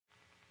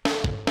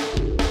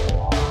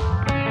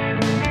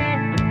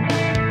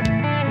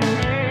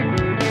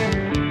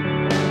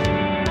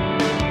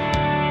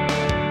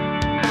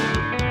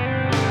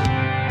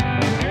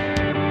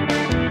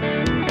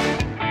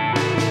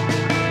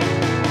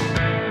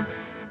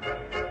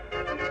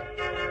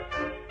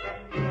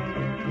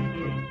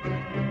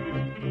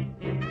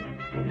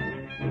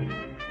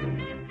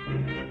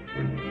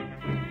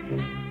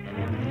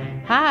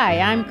Hi,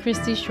 I'm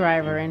Christy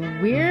Shriver,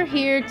 and we're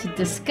here to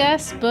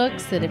discuss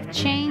books that have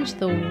changed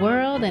the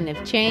world and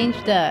have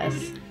changed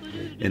us.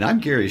 And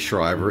I'm Garry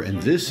Shriver,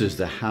 and this is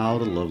the How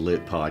to Love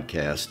Lit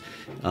podcast.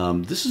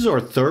 This is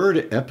our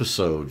third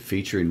episode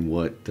featuring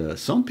what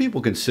some people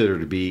consider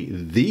to be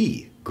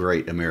the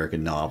great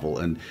American novel.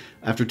 And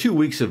after 2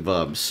 weeks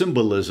of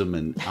symbolism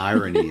and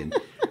irony and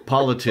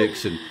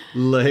politics and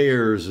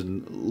layers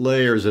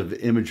of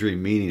imagery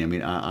and meaning, I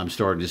mean, I'm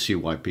starting to see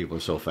why people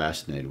are so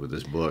fascinated with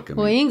this book.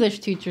 Well, English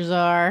teachers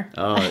are.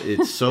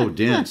 It's so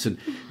dense, and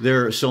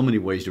there are so many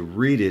ways to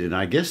read it, and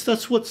I guess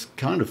that's what's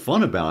kind of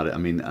fun about it. I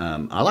mean,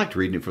 I liked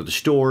reading it for the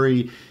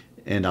story,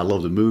 and I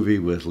love the movie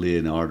with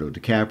Leonardo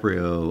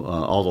DiCaprio,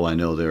 although I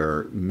know there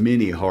are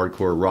many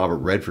hardcore Robert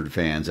Redford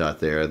fans out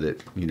there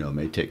that,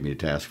 may take me to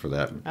task for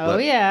that.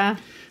 Yeah.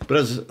 But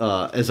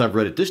as I've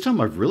read it this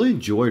time, I've really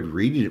enjoyed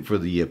reading it for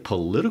the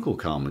political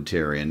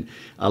commentary, and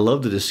I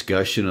love the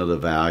discussion of the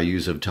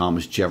values of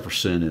Thomas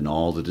Jefferson and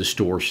all the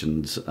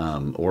distortions,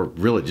 or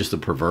really just the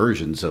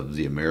perversions of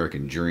the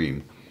American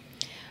dream.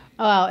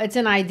 Well, it's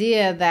an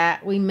idea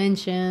that we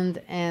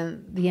mentioned,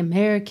 and the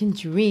American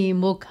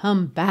dream will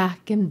come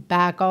back and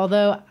back,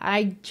 although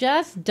I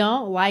just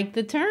don't like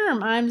the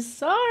term. I'm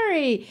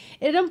sorry.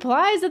 It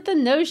implies that the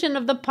notion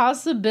of the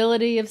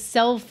possibility of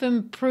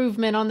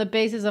self-improvement on the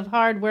basis of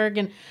hard work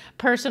and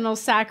personal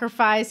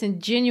sacrifice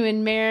and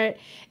genuine merit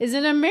is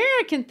an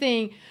American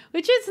thing,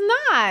 which it's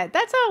not.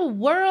 That's a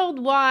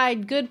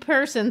worldwide good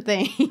person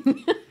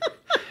thing.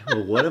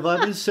 Well, what have I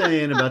been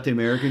saying about the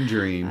American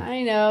dream?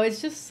 I know, it's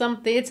just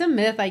something. It's a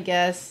myth, I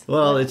guess.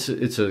 Well, it's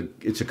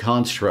a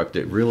construct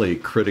that really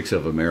critics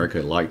of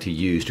America like to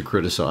use to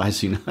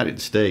criticize the United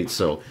States.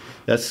 So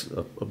that's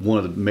one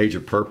of the major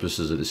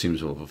purposes that it seems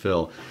to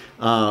fulfill.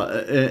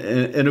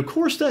 And of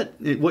course, that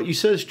what you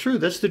said is true.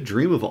 That's the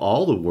dream of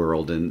all the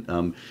world.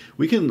 And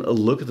we can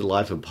look at the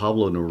life of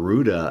Pablo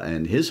Neruda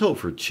and his hope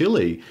for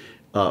Chile.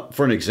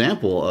 For an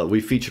example,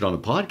 we featured on the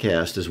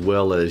podcast, as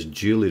well as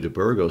Julia de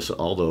Burgos,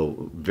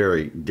 although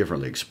very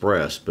differently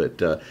expressed.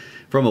 But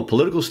from a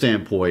political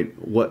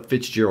standpoint, what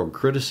Fitzgerald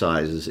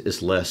criticizes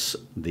is less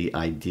the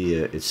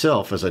idea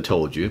itself, as I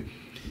told you.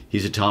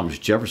 He's a Thomas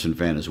Jefferson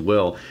fan as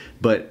well.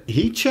 But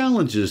he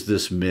challenges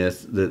this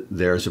myth that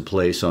there's a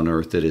place on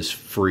earth that is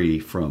free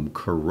from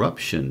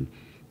corruption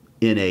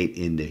innate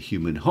in the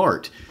human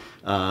heart,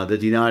 that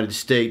the United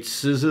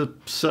States is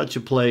such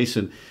a place.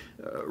 And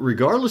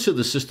regardless of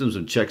the systems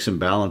of checks and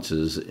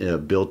balances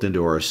built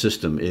into our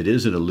system, it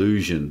is an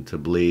illusion to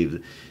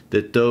believe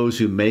that those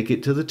who make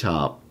it to the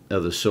top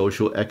of the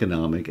social,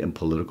 economic, and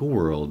political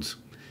worlds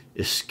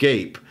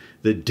escape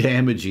the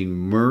damaging,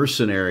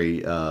 mercenary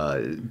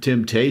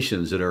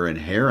temptations that are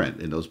inherent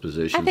in those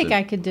positions. I think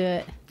I could do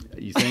it.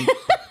 You think?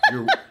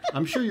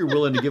 I'm sure you're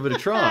willing to give it a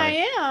try.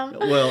 I am.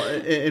 Well,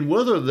 and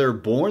whether they're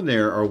born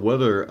there or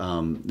whether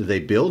they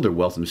build their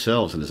wealth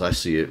themselves, and as I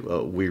see it,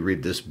 we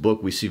read this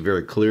book, we see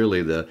very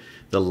clearly the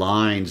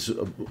lines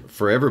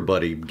for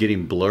everybody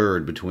getting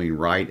blurred between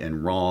right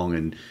and wrong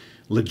and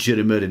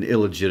legitimate and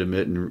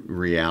illegitimate and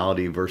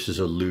reality versus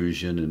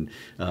illusion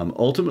and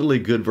ultimately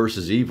good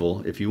versus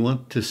evil, if you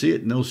want to see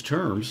it in those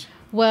terms.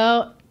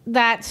 Well,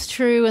 that's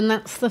true, and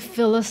that's the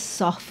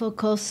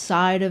philosophical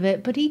side of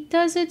it, but he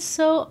does it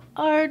so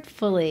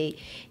artfully.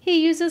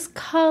 He uses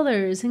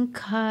colors and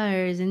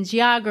cars and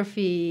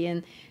geography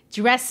and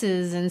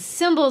dresses and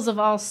symbols of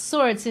all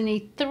sorts, and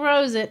he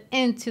throws it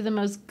into the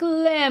most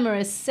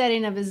glamorous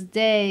setting of his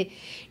day.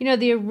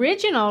 The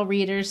original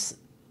readers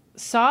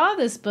saw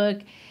this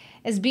book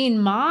as being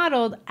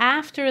modeled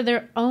after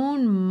their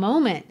own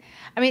moment.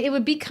 I mean, it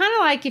would be kind of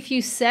like if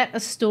you set a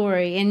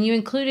story and you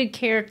included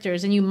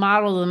characters and you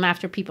modeled them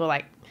after people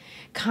like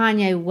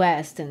Kanye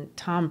West and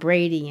Tom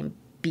Brady and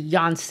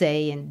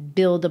Beyonce and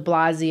Bill de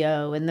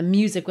Blasio, and the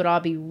music would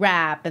all be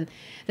rap, and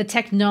the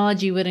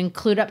technology would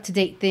include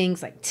up-to-date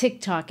things like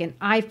TikTok and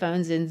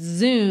iPhones and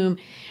Zoom.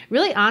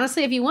 Really,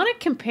 honestly, if you want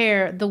to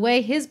compare the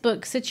way his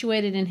book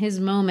situated in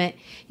his moment,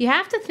 you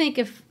have to think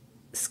of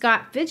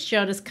Scott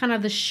Fitzgerald is kind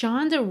of the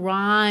Shonda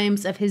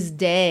Rhimes of his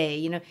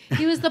day.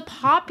 He was the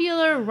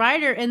popular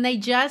writer, and they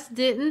just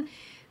didn't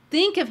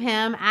think of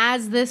him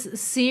as this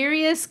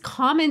serious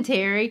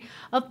commentary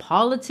of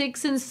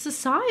politics and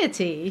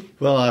society.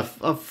 Well, I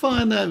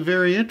find that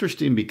very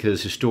interesting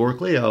because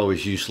historically I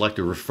always used to like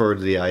to refer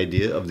to the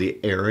idea of the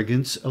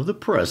arrogance of the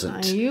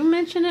present. You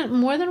mentioned it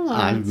more than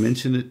once. I've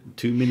mentioned it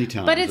too many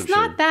times. But it's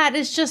not that.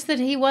 It's just that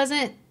he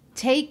wasn't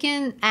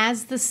taken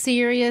as the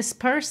serious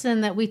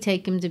person that we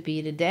take him to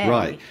be today.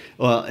 Right.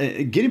 Well,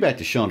 getting back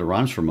to Shonda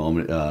Rhimes for a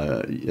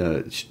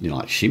moment,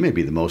 she may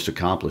be the most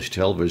accomplished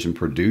television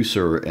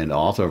producer and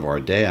author of our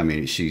day. I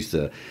mean, she's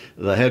the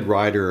head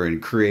writer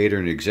and creator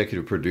and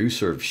executive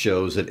producer of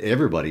shows that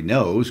everybody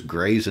knows,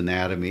 Grey's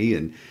Anatomy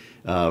and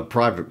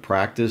Private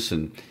Practice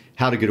and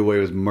How to Get Away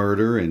with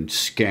Murder and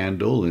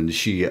Scandal. And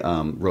she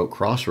wrote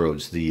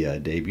Crossroads, the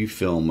debut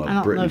film of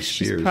Britney Spears.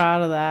 She's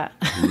proud of that.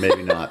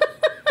 Maybe not.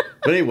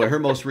 But anyway, her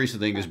most recent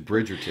thing is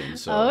Bridgerton.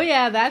 So. Oh,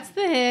 yeah, that's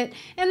the hit.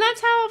 And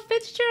that's how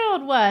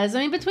Fitzgerald was.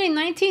 I mean, between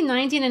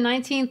 1919 and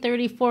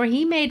 1934,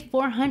 he made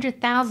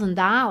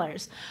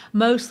 $400,000,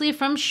 mostly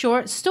from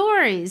short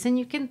stories. And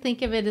you can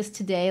think of it as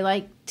today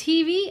like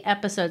TV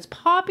episodes,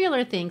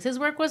 popular things. His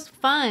work was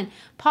fun,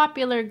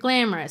 popular,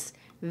 glamorous,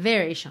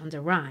 very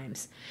Shonda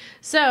Rhimes.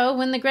 So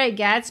when The Great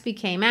Gatsby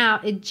came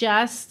out, it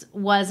just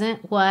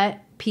wasn't what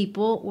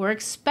people were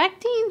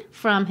expecting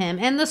from him.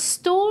 And the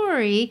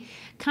story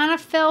kind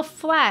of fell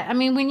flat. I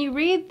mean, when you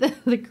read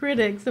the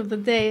critics of the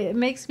day, it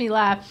makes me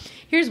laugh.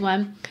 Here's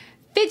one.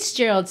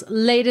 Fitzgerald's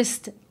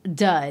latest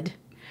dud.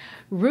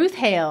 Ruth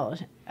Hale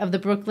of the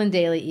Brooklyn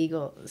Daily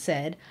Eagle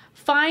said,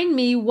 "Find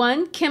me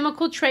one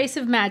chemical trace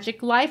of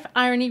magic, life,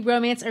 irony,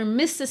 romance, or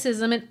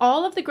mysticism in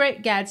all of The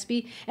Great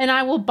Gatsby, and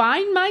I will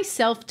bind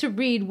myself to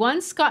read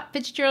one Scott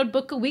Fitzgerald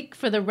book a week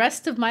for the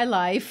rest of my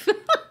life."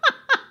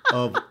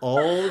 Of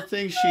all the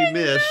things she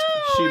missed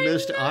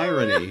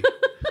irony.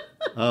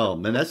 Oh,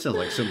 man, that sounds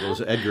like some of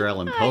those Edgar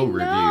Allan Poe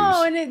reviews.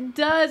 Oh, and it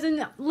does.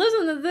 And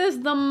listen to this.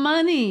 The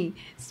money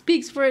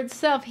speaks for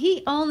itself.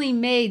 He only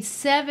made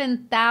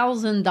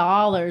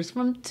 $7,000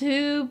 from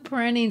 2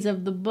 printings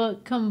of the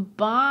book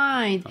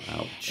combined.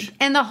 Ouch.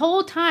 And the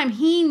whole time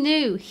he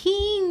knew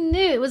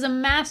it was a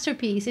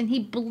masterpiece, and he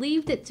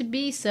believed it to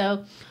be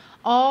so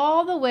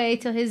all the way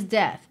till his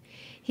death.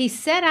 He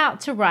set out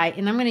to write,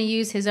 and I'm going to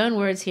use his own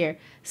words here,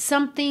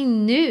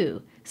 something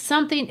new,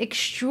 something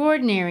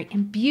extraordinary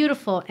and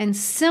beautiful and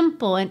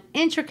simple and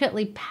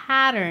intricately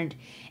patterned.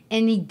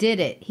 And he did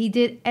it. He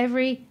did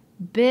every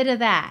bit of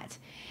that.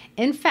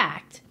 In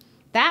fact,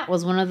 that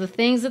was one of the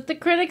things that the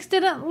critics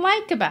didn't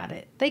like about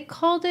it. They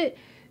called it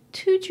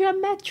too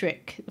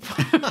geometric.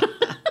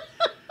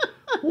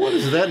 What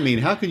does that mean?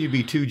 How can you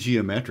be too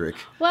geometric?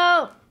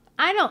 Well,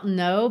 I don't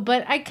know,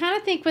 but I kind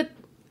of think what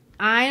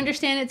I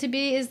understand it to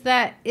be is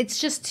that it's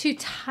just too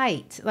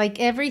tight. Like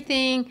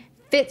everything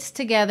fits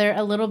together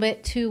a little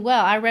bit too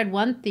well. I read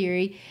one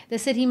theory that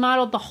said he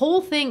modeled the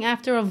whole thing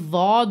after a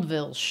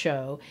vaudeville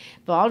show.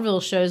 Vaudeville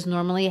shows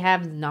normally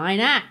have 9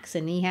 acts,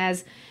 and he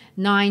has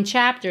 9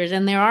 chapters.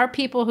 And there are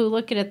people who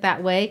look at it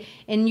that way,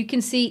 and you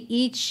can see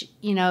each,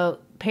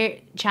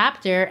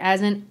 chapter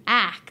as an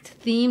act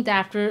themed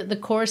after the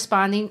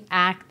corresponding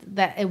act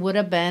that it would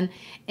have been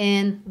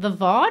in the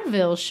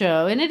vaudeville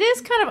show. And it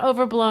is kind of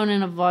overblown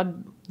in a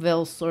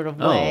vaudeville sort of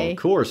way. Oh, of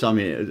course. I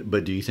mean,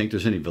 but do you think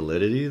there's any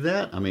validity to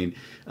that? I mean,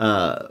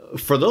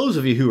 for those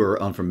of you who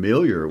are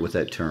unfamiliar with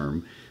that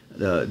term,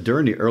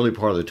 during the early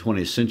part of the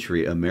 20th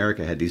century,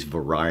 America had these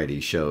variety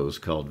shows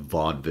called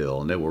vaudeville,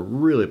 and they were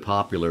really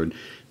popular.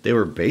 They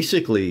were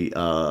basically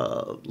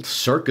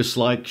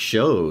circus-like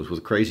shows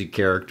with crazy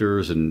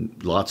characters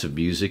and lots of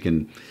music.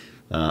 And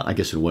I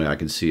guess in a way I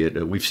can see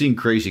it. We've seen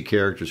crazy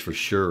characters for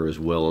sure, as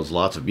well as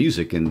lots of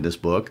music in this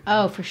book.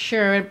 Oh, for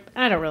sure.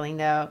 I don't really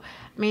know.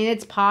 I mean,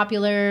 it's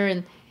popular,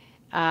 and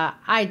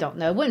I don't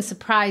know. It wouldn't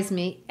surprise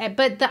me.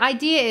 But the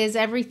idea is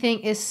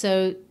everything is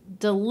so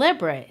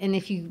deliberate. And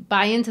if you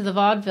buy into the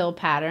vaudeville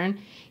pattern,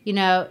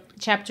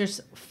 chapters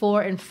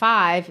 4 and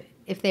 5,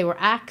 if they were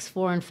acts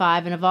 4 and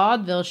 5 in a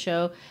vaudeville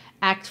show,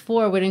 act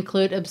 4 would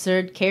include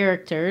absurd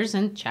characters,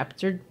 and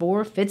chapter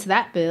 4 fits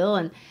that bill.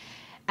 And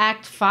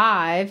act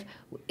 5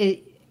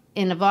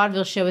 in a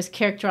vaudeville show is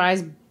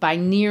characterized by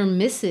near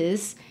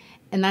misses,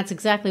 and that's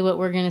exactly what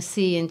we're going to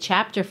see in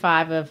chapter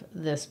 5 of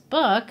this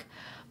book.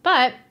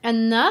 But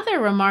another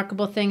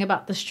remarkable thing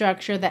about the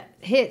structure that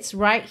hits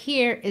right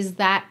here is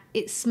that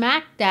it's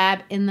smack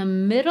dab in the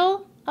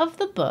middle of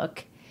the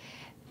book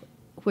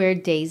where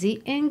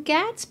Daisy and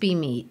Gatsby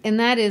meet. And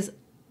that is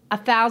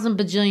 1,000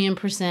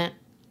 bajillion%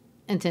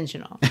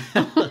 intentional.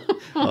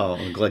 Oh,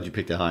 I'm glad you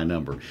picked a high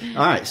number.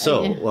 All right,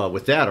 so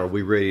with that, are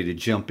we ready to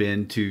jump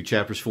into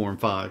chapters 4 and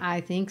 5?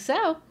 I think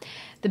so.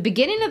 The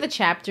beginning of the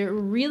chapter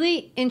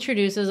really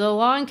introduces a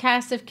long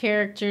cast of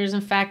characters.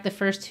 In fact, the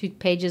first 2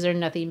 pages are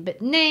nothing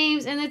but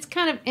names, and it's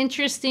kind of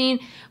interesting.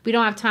 We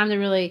don't have time to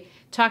really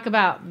talk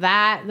about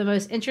that. The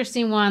most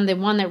interesting one, the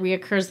one that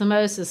reoccurs the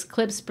most, is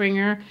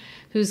Klipspringer,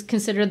 who's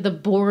considered the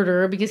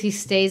boarder because he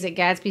stays at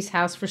Gatsby's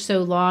house for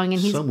so long.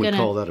 And Some would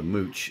call that a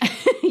mooch.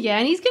 Yeah,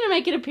 and he's going to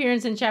make an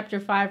appearance in chapter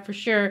 5 for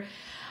sure.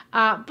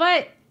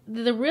 But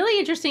the really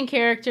interesting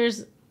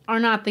characters are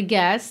not the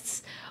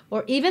guests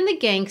or even the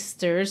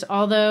gangsters,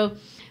 although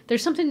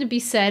there's something to be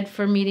said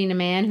for meeting a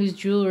man whose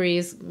jewelry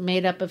is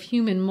made up of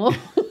human molars.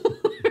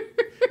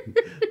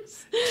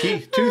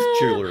 Tooth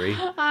jewelry.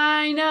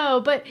 I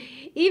know, but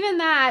even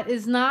that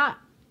is not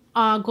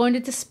going to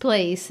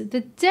displace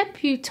the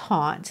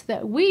debutante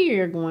that we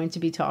are going to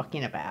be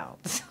talking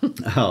about.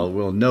 Oh,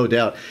 well, no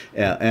doubt.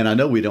 And I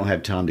know we don't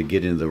have time to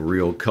get into the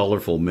real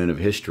colorful men of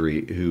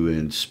history who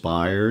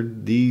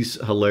inspired these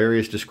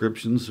hilarious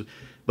descriptions.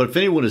 But if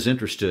anyone is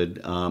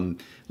interested,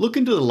 look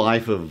into the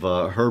life of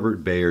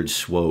Herbert Bayard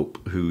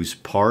Swope, whose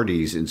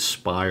parties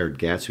inspired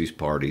Gatsby's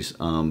parties,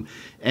 and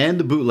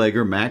the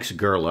bootlegger Max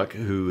Gerlach,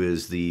 who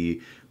is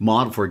the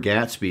model for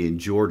Gatsby, and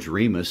George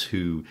Remus,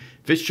 who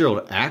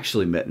Fitzgerald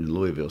actually met in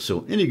Louisville.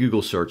 So any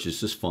Google search is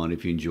just fun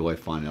if you enjoy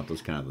finding out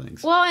those kind of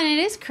things. Well, and it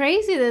is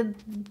crazy that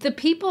the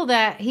people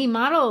that he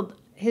modeled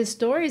his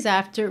stories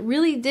after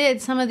really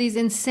did some of these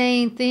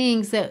insane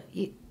things that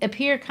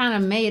appear kind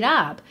of made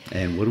up.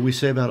 And what do we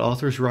say about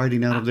authors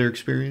writing out of their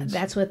experience?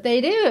 That's what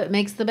they do. It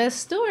makes the best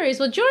stories.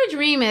 Well, George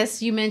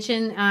Remus, you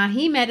mentioned,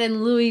 he met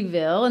in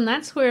Louisville, and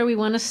that's where we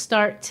want to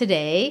start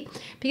today,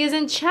 because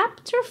in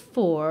Chapter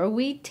 4,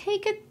 we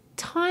take a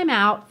time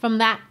out from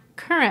that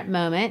current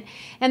moment,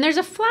 and there's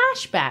a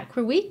flashback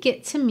where we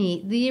get to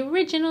meet the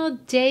original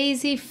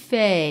Daisy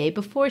Fay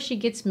before she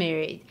gets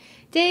married.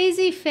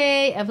 Daisy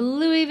Fay of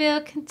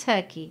Louisville,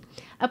 Kentucky,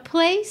 a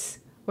place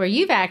where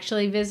you've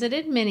actually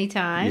visited many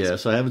times.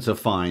 Yes, I have. It's a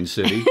fine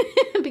city.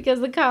 Because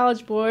the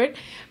College Board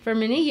for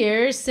many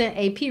years sent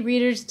AP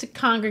readers to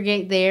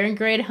congregate there and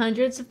grade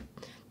hundreds of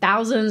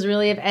thousands,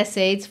 really, of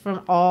essays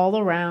from all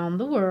around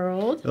the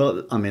world.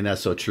 Well, I mean,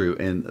 that's so true.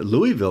 And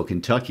Louisville,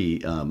 Kentucky,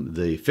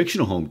 the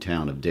fictional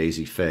hometown of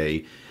Daisy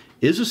Fay,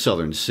 is a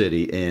southern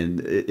city,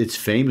 and it's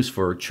famous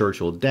for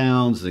Churchill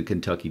Downs, the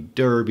Kentucky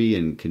Derby,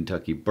 and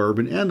Kentucky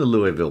Bourbon, and the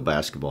Louisville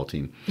basketball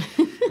team.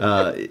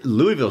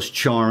 Louisville's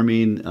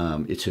charming.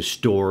 It's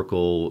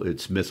historical.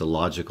 It's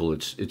mythological.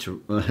 It's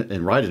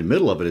and right in the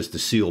middle of it is the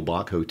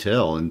Seelbach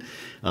Hotel, and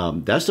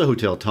that's the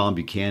hotel Tom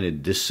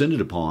Buchanan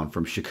descended upon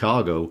from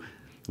Chicago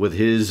with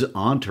his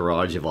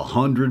entourage of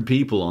 100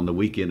 people on the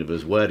weekend of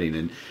his wedding.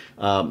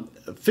 And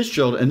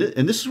Fitzgerald, and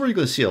this is where you're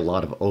going to see a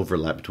lot of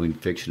overlap between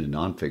fiction and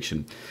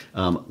nonfiction.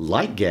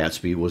 Like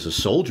Gatsby, was a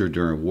soldier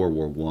during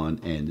World War I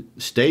and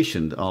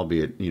stationed,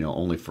 albeit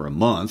only for a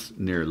month,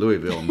 near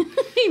Louisville.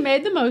 He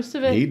made the most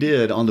of it. He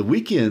did. On the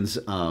weekends,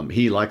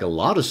 he, like a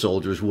lot of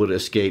soldiers, would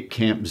escape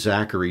Camp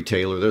Zachary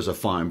Taylor. There's a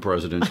fine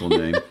presidential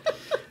name.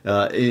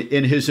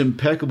 In his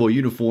impeccable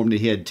uniform that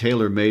he had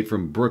tailor-made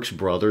from Brooks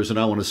Brothers, and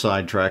I want to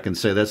sidetrack and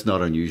say that's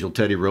not unusual.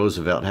 Teddy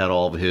Roosevelt had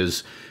all of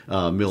his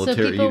military uniforms.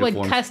 So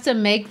people would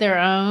custom make their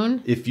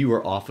own? If you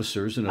were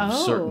officers and of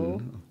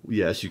certain...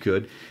 Yes, you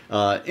could.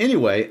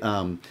 Anyway,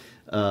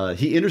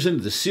 he enters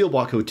into the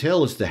Seelbach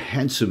Hotel as the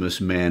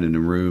handsomest man in the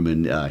room,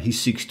 and he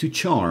seeks to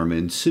charm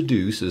and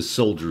seduce, as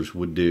soldiers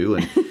would do,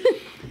 and...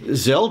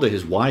 Zelda,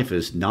 his wife,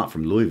 is not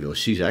from Louisville.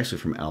 She's actually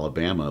from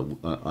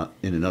Alabama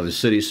in another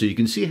city. So you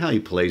can see how he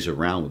plays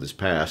around with his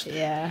past.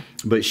 Yeah.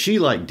 But she,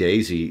 like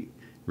Daisy,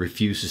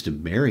 refuses to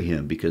marry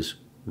him because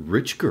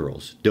rich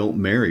girls don't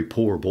marry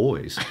poor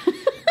boys.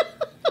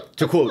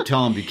 To quote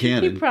Tom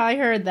Buchanan. You probably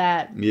heard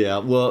that. Yeah.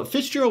 Well,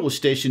 Fitzgerald was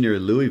stationed near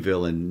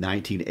Louisville in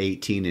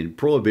 1918, and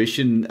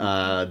Prohibition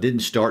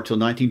didn't start till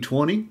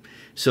 1920.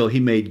 So he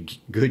made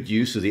good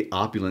use of the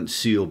opulent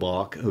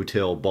Seelbach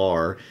Hotel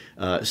bar,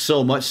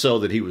 so much so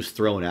that he was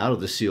thrown out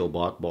of the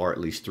Seelbach bar at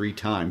least 3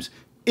 times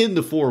in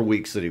the 4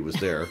 weeks that he was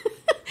there.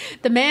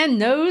 The man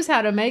knows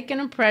how to make an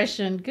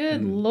impression.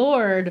 Good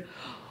Lord.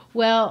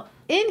 Well,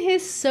 in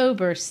his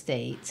sober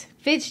state,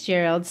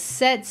 Fitzgerald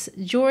sets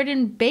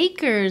Jordan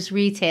Baker's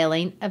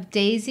retelling of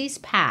Daisy's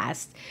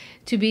past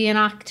to be in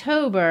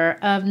October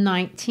of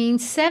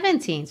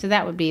 1917. So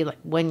that would be like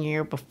 1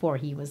 year before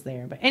he was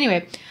there. But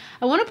anyway,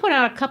 I want to point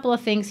out a couple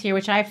of things here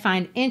which I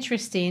find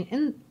interesting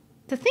and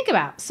to think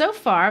about. So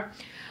far,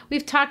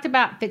 we've talked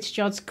about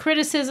Fitzgerald's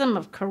criticism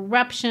of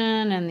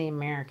corruption and the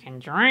American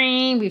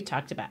dream. We've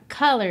talked about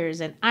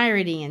colors and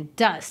irony and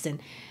dust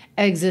and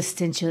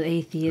existential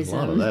atheism.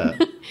 A lot of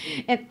that.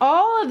 And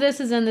all of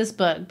this is in this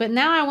book. But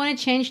now I want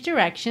to change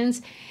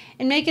directions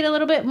and make it a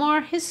little bit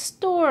more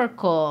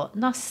historical,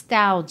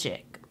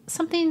 nostalgic,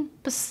 something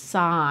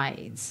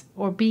besides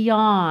or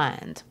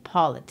beyond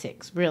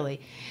politics, really.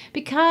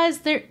 Because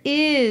there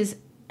is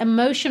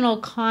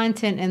emotional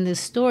content in this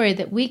story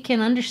that we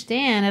can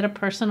understand at a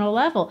personal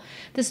level.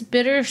 This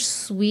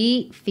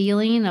bittersweet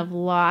feeling of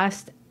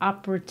lost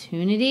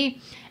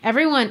opportunity.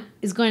 Everyone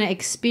is going to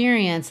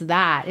experience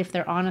that if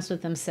they're honest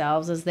with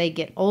themselves as they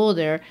get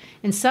older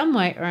in some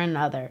way or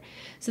another.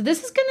 So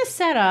this is going to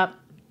set up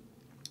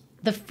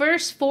the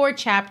first 4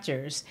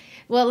 chapters.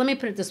 Well, let me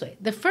put it this way.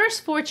 The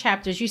first 4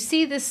 chapters, you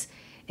see this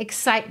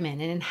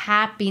excitement and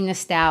happy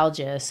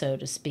nostalgia, so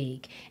to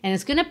speak. And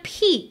it's going to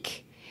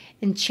peak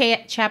in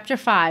chapter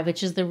 5,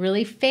 which is the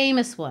really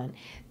famous one.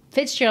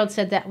 Fitzgerald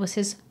said that was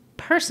his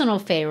personal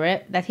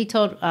favorite, that he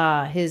told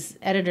his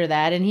editor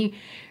that, and he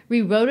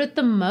rewrote it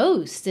the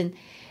most. And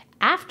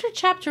after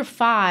chapter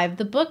 5,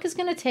 the book is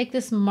going to take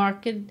this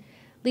markedly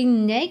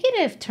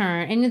negative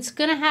turn, and it's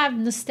going to have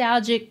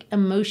nostalgic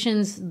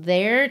emotions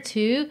there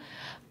too,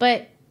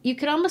 but you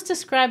could almost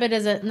describe it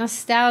as a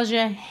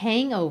nostalgia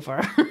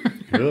hangover.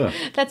 Yeah.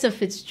 That's a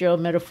Fitzgerald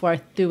metaphor I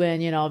threw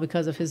in,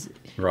 because of his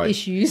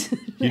issues.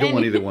 You don't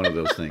want either one of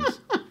those things.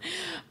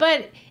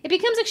 But it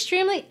becomes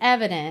extremely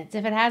evident,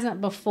 if it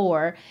hasn't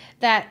before,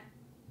 that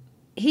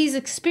he's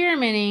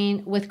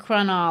experimenting with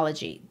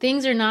chronology.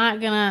 Things are not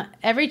going to,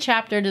 every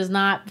chapter does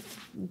not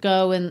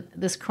go in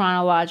this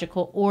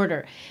chronological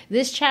order.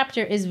 This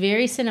chapter is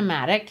very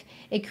cinematic.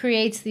 It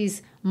creates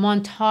these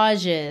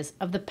montages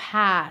of the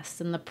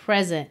past and the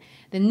present,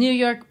 the New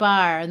York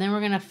bar, and then we're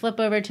going to flip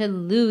over to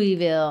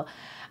Louisville.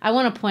 I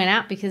want to point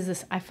out, because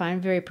this I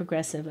find very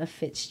progressive of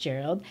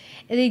Fitzgerald,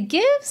 it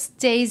gives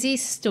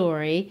Daisy's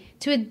story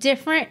to a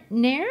different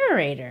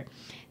narrator.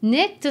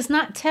 Nick does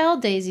not tell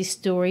Daisy's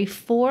story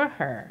for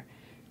her.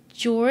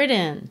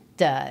 Jordan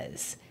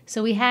does.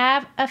 So we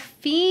have a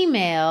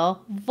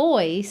female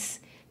voice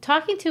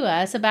talking to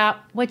us about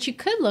what you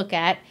could look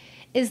at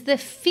is the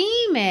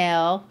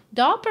female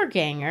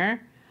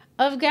doppelganger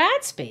of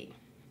Gatsby.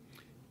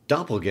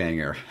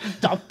 Doppelganger.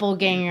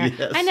 Doppelganger.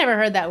 Yes. I never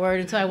heard that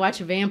word until I watched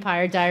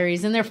Vampire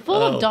Diaries, and they're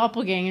full of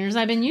doppelgangers.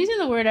 I've been using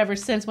the word ever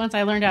since once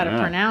I learned how to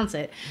pronounce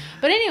it.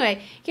 But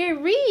anyway, Gary,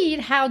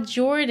 read how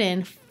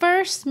Jordan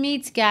first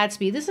meets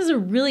Gatsby. This is a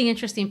really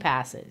interesting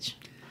passage.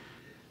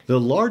 The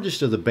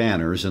largest of the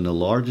banners and the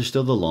largest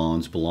of the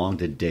lawns belonged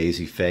to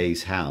Daisy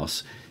Faye's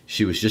house.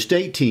 She was just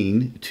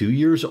 18, 2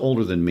 years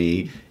older than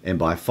me, and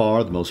by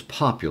far the most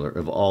popular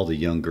of all the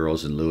young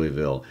girls in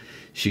Louisville.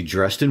 She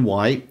dressed in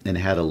white and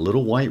had a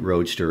little white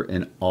roadster,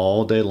 and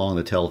all day long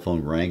the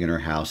telephone rang in her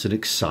house, and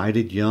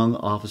excited young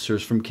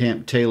officers from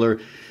Camp Taylor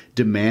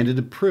demanded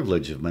the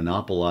privilege of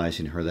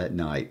monopolizing her that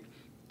night.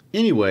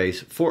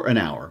 Anyways, for an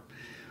hour.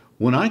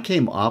 When I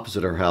came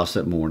opposite her house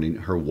that morning,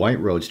 her white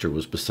roadster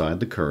was beside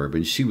the curb,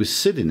 and she was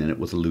sitting in it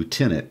with a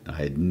lieutenant I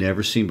had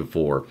never seen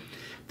before.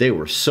 They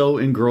were so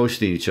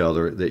engrossed in each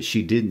other that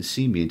she didn't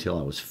see me until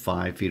I was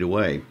 5 feet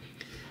away.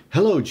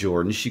 "Hello,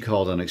 Jordan," she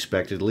called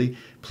unexpectedly.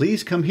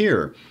 "Please come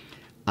here."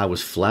 I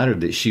was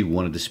flattered that she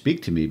wanted to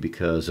speak to me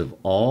because of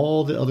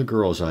all the other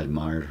girls I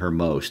admired her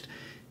most.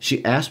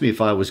 She asked me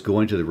if I was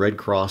going to the Red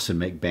Cross and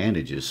make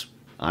bandages.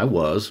 I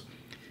was.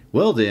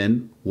 Well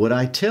then, would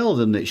I tell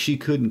them that she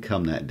couldn't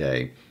come that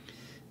day?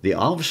 The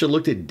officer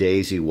looked at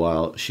Daisy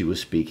while she was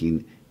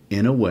speaking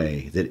in a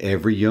way that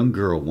every young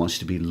girl wants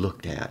to be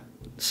looked at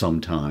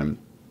sometime.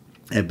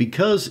 And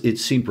because it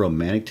seemed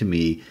romantic to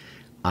me,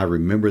 I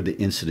remembered the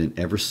incident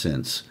ever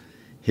since.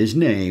 His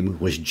name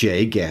was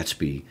Jay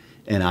Gatsby,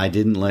 and I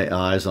didn't lay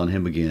eyes on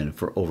him again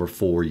for over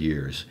 4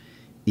 years.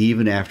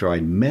 Even after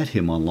I'd met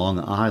him on Long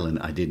Island,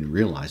 I didn't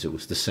realize it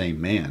was the same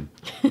man.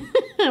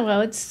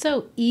 Well, it's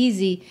so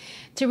easy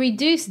to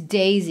reduce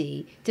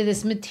Daisy to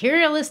this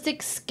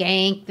materialistic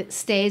skank that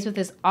stays with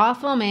this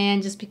awful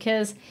man just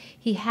because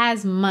he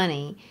has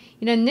money.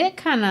 You know, Nick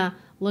kind of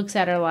looks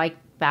at her like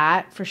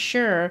that, for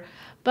sure.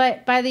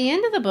 But by the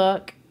end of the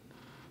book,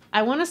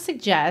 I want to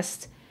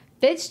suggest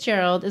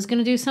Fitzgerald is going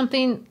to do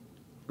something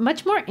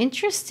much more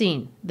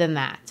interesting than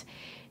that.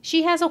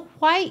 She has a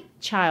white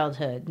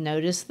childhood.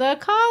 Notice the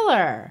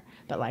collar.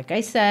 But like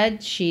I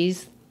said,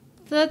 she's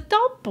the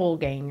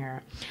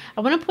doppelganger.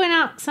 I want to point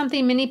out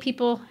something many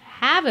people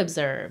have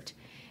observed.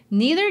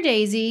 Neither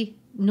Daisy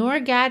nor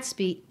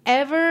Gatsby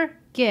ever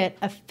get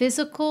a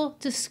physical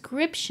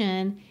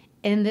description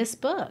in this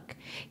book.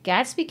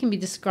 Gatsby can be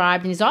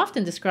described, and he's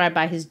often described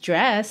by his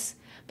dress,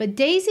 but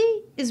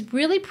Daisy is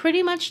really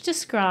pretty much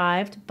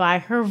described by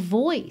her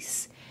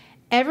voice.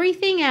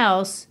 Everything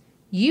else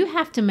you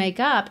have to make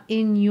up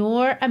in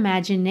your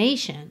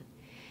imagination.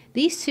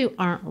 These two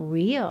aren't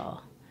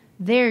real.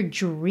 They're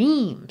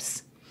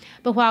dreams.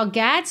 But while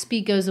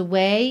Gatsby goes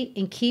away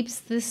and keeps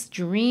this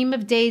dream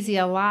of Daisy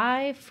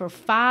alive for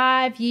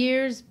 5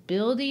 years,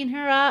 building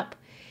her up,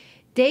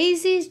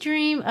 Daisy's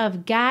dream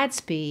of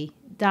Gatsby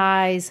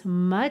dies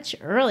much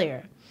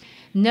earlier.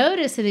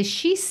 Notice that as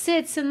she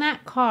sits in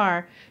that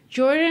car,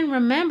 Jordan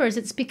remembers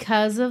it's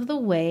because of the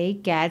way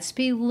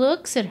Gatsby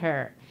looks at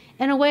her,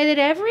 in a way that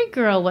every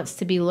girl wants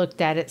to be looked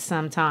at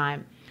some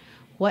time.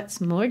 What's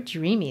more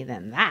dreamy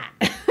than that?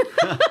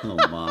 Oh,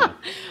 my.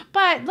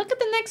 But look at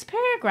the next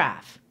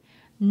paragraph.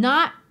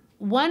 Not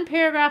one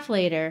paragraph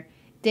later,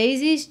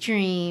 Daisy's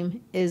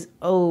dream is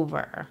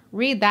over.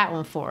 Read that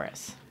one for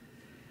us.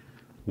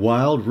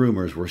 Wild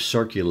rumors were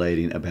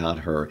circulating about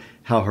her,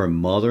 how her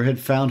mother had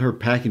found her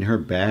packing her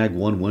bag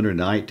one winter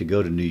night to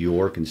go to New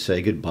York and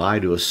say goodbye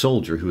to a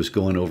soldier who was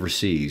going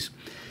overseas.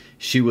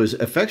 She was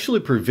effectually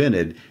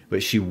prevented,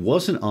 but she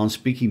wasn't on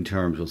speaking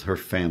terms with her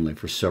family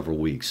for several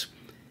weeks.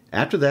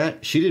 After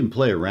that, she didn't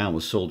play around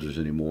with soldiers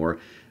anymore,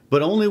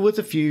 but only with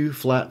a few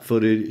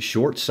flat-footed,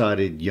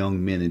 short-sighted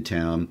young men in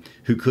town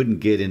who couldn't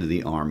get into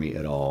the army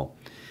at all.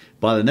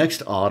 By the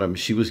next autumn,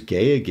 she was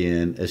gay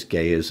again, as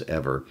gay as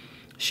ever.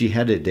 She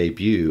had a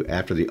debut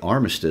after the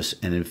armistice,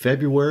 and in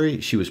February,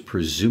 she was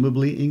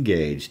presumably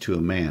engaged to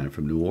a man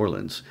from New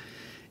Orleans.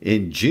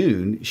 In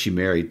June, she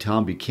married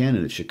Tom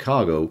Buchanan at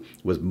Chicago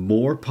with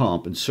more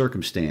pomp and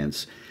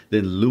circumstance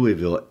than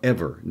Louisville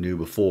ever knew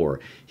before.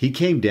 He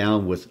came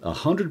down with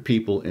 100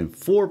 people in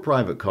 4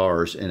 private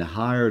cars and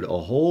hired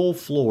a whole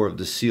floor of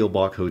the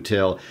Seelbach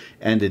Hotel,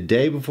 and the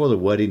day before the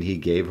wedding, he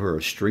gave her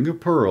a string of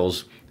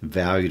pearls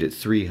valued at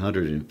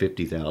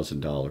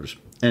 $350,000.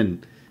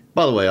 And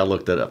by the way, I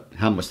looked that up,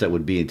 how much that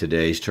would be in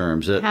today's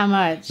terms. How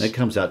much? That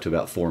comes out to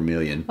about $4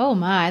 million. Oh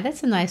my,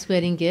 that's a nice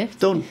wedding gift.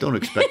 Don't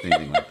expect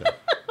anything like that.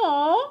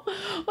 Oh,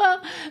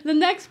 well, The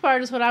next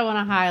part is what I want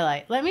to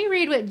highlight. Let me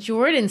read what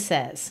Jordan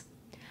says.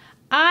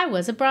 I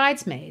was a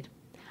bridesmaid.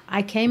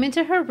 I came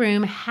into her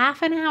room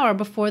half an hour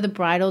before the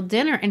bridal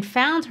dinner and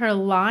found her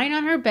lying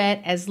on her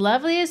bed as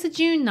lovely as the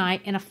June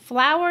night in a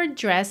flowered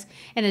dress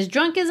and as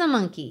drunk as a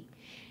monkey.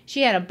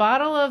 She had a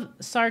bottle of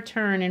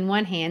Sauterne in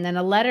one hand and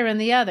a letter in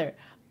the other.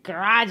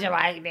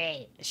 Congratulate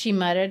me, she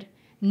muttered.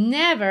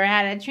 Never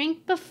had a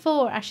drink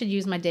before. I should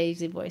use my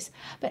Daisy voice.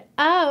 But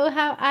oh,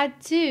 how I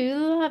do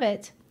love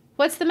it.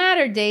 What's the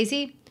matter,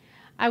 Daisy?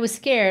 I was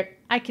scared.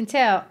 I can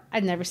tell.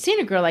 I'd never seen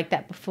a girl like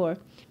that before.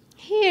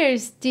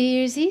 Here's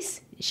dearsies.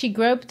 She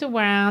groped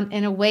around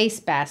in a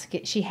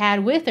wastebasket she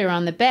had with her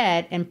on the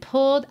bed and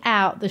pulled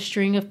out the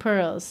string of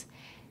pearls.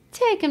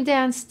 Take 'em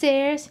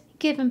downstairs.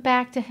 Give 'em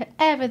back to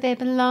whoever they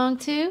belong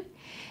to.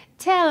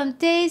 Tell 'em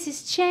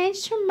Daisy's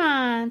changed her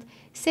mind.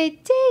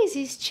 Say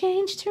Daisy's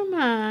changed her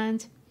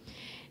mind.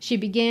 She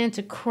began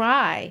to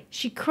cry.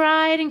 She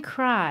cried and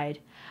cried.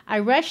 I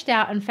rushed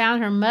out and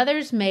found her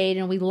mother's maid,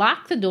 and we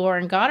locked the door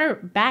and got her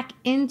back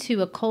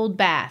into a cold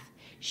bath.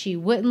 She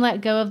wouldn't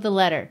let go of the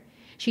letter.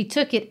 She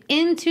took it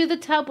into the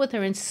tub with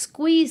her and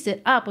squeezed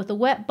it up with a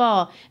wet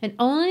ball and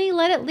only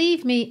let it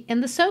leave me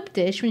in the soap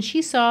dish when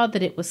she saw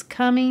that it was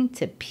coming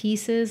to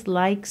pieces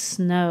like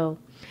snow.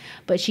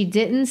 But she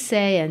didn't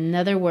say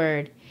another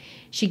word.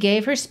 She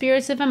gave her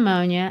spirits of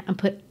ammonia and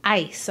put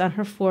ice on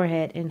her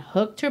forehead and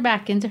hooked her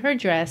back into her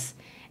dress,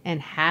 and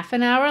half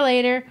an hour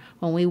later,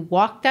 when we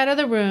walked out of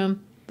the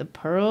room, the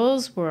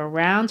pearls were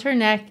around her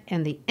neck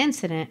and the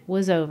incident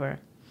was over.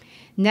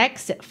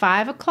 Next, at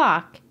 5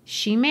 o'clock,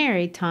 she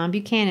married Tom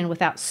Buchanan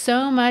without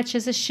so much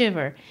as a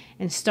shiver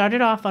and started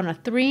off on a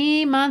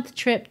 3-month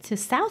trip to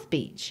South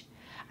Beach.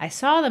 I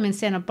saw them in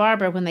Santa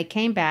Barbara when they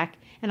came back,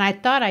 and I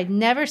thought I'd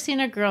never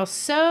seen a girl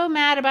so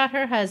mad about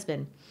her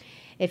husband.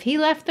 If he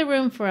left the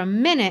room for a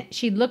minute,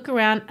 she'd look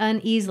around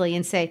uneasily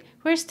and say,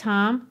 "Where's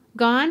Tom?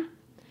 Gone?"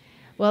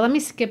 Well, let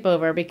me skip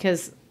over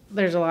because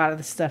there's a lot of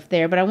the stuff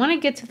there, but I want to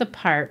get to the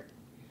part.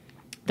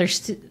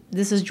 This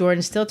is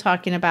Jordan still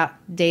talking about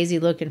Daisy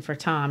looking for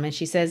Tom, and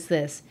she says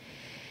this.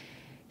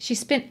 She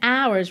spent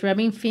hours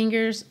rubbing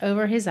fingers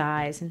over his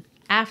eyes, and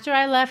after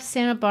I left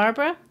Santa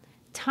Barbara,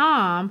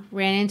 Tom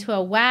ran into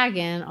a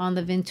wagon on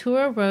the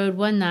Ventura Road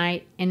one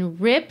night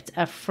and ripped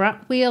a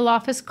front wheel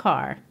off his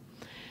car.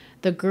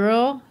 The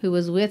girl who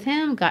was with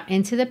him got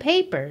into the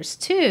papers,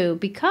 too,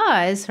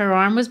 because her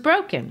arm was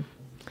broken.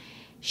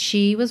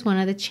 She was one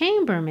of the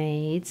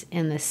chambermaids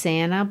in the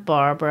Santa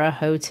Barbara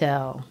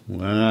Hotel.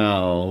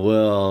 Wow.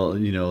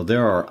 Well,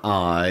 there are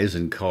eyes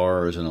and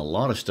cars and a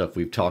lot of stuff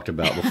we've talked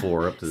about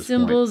before up to this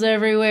Symbols point.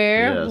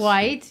 everywhere, Yes.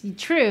 white,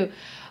 true.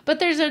 But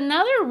there's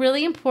another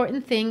really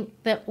important thing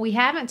that we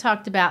haven't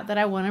talked about that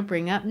I want to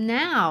bring up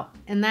now,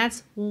 and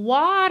that's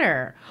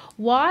water.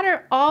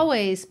 Water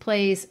always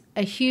plays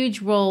a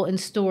huge role in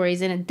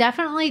stories, and it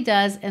definitely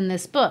does in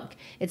this book.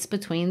 It's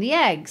between the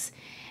eggs.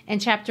 In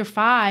chapter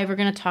 5, we're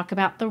going to talk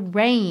about the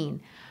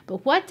rain.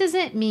 But what does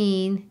it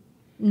mean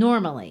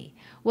normally?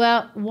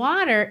 Well,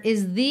 water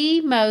is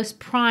the most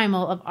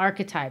primal of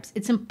archetypes.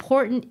 It's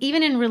important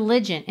even in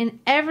religion, in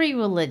every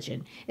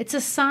religion. It's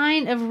a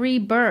sign of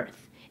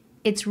rebirth.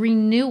 It's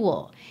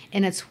renewal,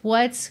 and it's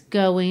what's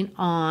going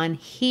on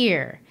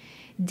here.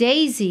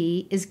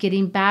 Daisy is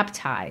getting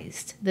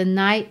baptized the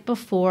night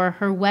before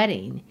her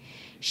wedding.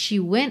 She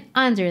went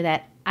under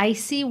that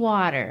icy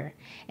water,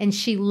 and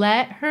she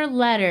let her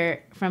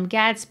letter from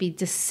Gatsby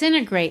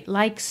disintegrate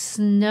like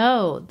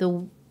snow.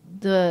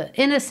 The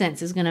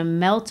innocence is going to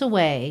melt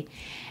away,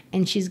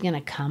 and she's going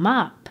to come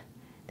up,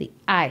 the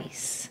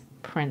ice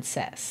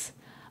princess.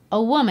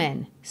 A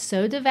woman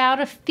so devout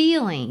of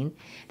feeling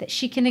that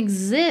she can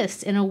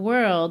exist in a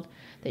world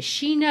that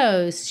she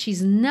knows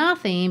she's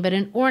nothing but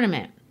an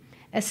ornament,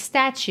 a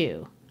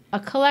statue, a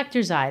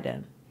collector's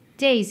item.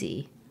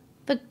 Daisy,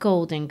 the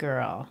golden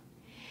girl.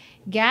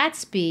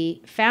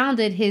 Gatsby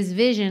founded his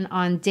vision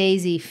on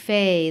Daisy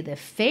Fay, the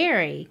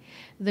fairy,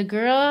 the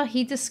girl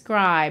he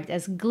described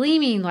as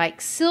gleaming like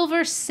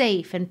silver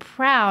safe and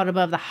proud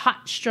above the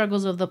hot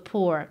struggles of the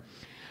poor.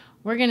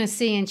 We're going to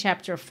see in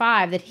chapter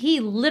 5 that he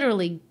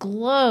literally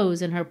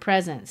glows in her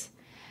presence.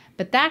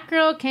 But that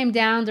girl came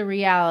down to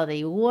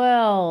reality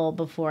well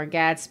before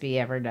Gatsby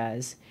ever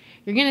does.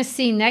 You're going to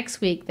see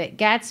next week that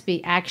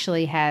Gatsby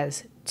actually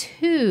has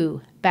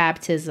 2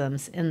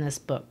 baptisms in this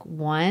book.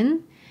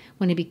 One,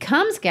 when he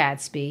becomes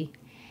Gatsby,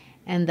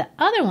 and the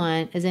other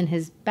one is in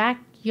his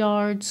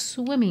backyard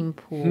swimming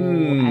pool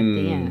at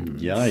the end.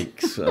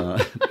 Yikes.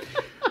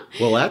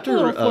 Well, after... A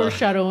little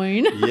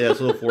foreshadowing. Yes,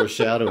 a little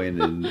foreshadowing.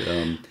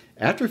 And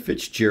after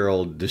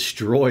Fitzgerald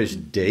destroys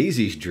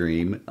Daisy's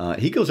dream,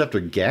 he goes after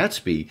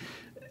Gatsby.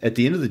 At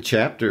the end of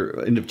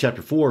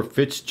chapter 4,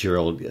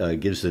 Fitzgerald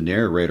gives the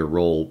narrator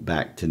role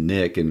back to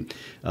Nick, and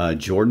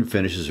Jordan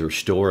finishes her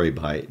story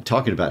by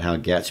talking about how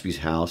Gatsby's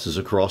house is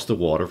across the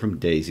water from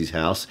Daisy's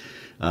house,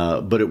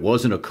 but it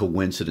wasn't a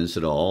coincidence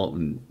at all.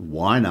 And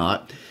why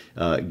not?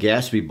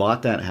 Gatsby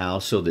bought that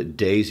house so that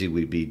Daisy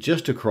would be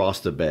just across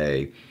the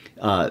bay.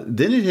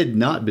 Then it had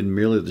not been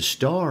merely the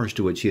stars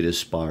to which he had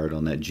aspired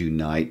on that June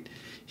night.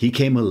 He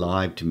came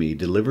alive to me,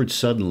 delivered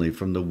suddenly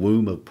from the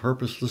womb of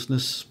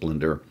purposelessness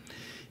splendor.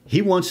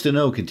 He wants to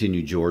know,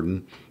 continued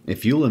Jordan,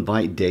 if you'll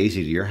invite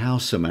Daisy to your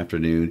house some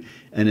afternoon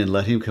and then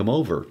let him come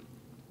over.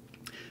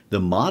 The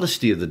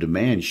modesty of the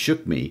demand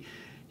shook me.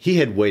 He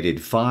had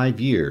waited 5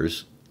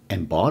 years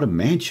and bought a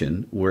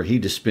mansion where he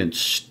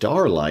dispensed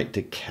starlight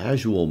to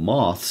casual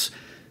moths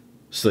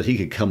so that he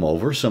could come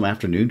over some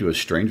afternoon to a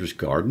stranger's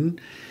garden.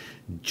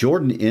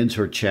 Jordan ends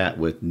her chat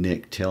with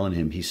Nick telling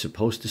him he's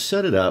supposed to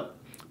set it up,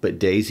 but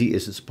Daisy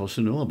isn't supposed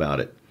to know about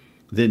it.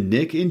 Then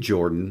Nick and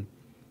Jordan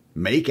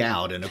make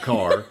out in a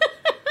car.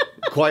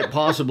 Quite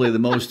possibly the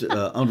most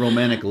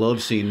unromantic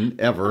love scene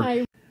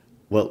ever.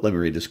 Well, let me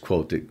read this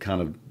quote that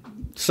kind of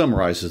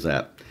summarizes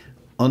that.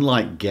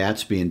 Unlike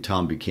Gatsby and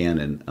Tom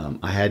Buchanan,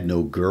 I had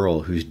no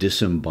girl whose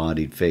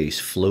disembodied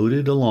face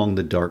floated along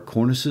the dark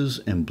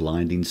cornices and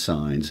blinding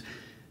signs.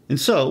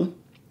 And so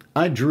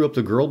I drew up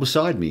the girl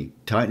beside me,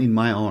 tightening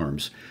my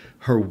arms.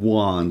 Her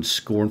wan,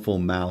 scornful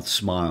mouth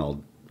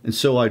smiled. And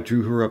so I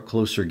drew her up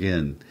closer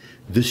again,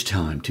 this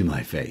time to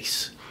my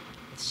face.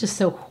 It's just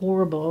so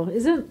horrible.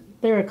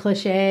 Isn't there a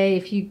cliche,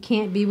 if you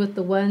can't be with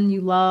the one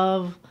you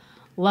love,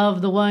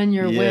 love the one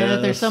you're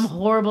with, or some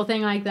horrible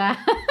thing like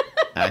that?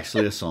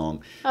 Actually a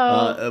song.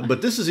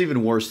 But this is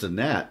even worse than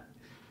that.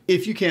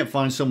 If you can't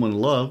find someone to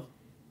love,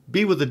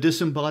 be with a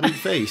disembodied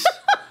face.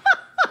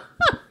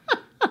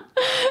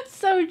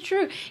 So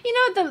true.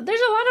 You know,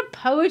 there's a lot of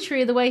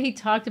poetry the way he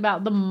talked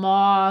about the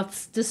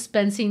moths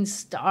dispensing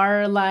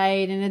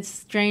starlight and it's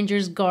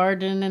stranger's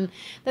garden, and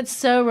that's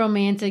so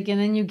romantic.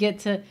 And then you get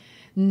to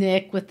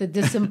Nick with the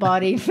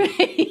disembodied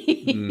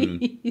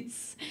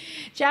face.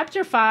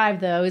 Chapter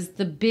 5, though, is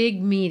the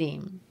big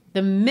meeting,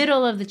 the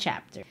middle of the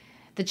chapter.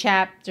 The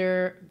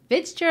chapter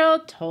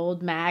Fitzgerald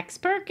told Max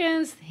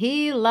Perkins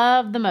he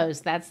loved the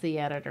most. That's the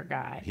editor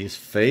guy. His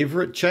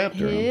favorite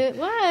chapter. It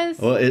was.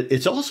 Well,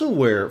 it's also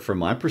where, from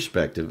my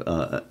perspective,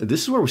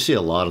 this is where we see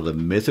a lot of the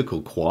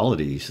mythical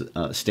qualities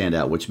stand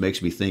out, which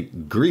makes me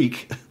think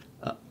Greek.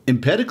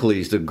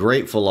 Empedocles, the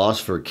great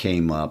philosopher,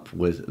 came up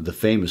with the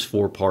famous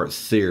 4-part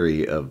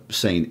theory of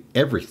saying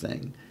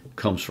everything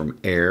comes from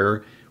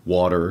air,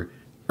 water,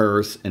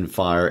 earth, and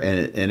fire.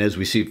 And as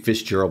we see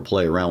Fitzgerald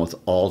play around with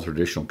all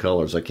traditional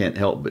colors, I can't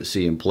help but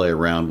see him play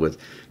around with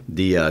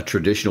the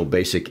traditional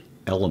basic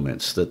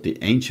elements that the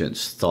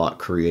ancients thought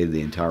created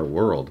the entire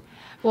world.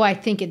 Well, I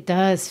think it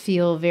does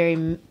feel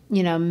very,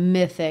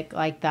 mythic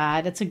like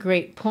that. It's a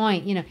great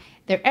point.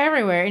 They're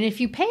everywhere. And if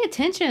you pay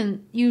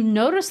attention, you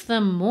notice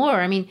them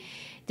more. I mean,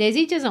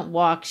 Daisy doesn't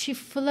walk. She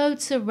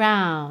floats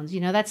around.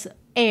 That's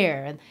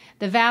air.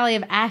 The Valley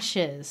of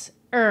Ashes,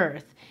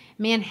 earth.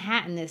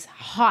 Manhattan is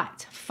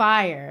hot,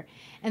 fire.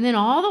 And then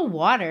all the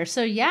water.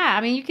 So, yeah,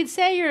 I mean, you could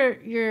say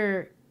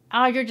you're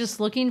just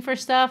looking for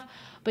stuff,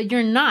 but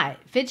you're not.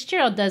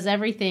 Fitzgerald does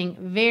everything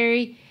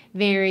very,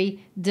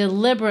 very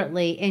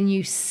deliberately, and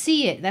you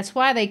see it. That's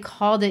why they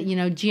called it,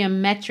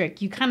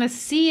 geometric. You kind of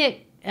see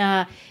it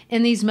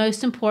in these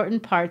most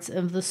important parts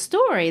of the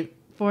story.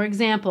 For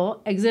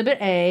example, Exhibit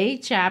A,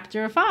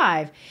 Chapter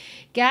 5.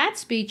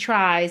 Gatsby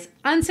tries,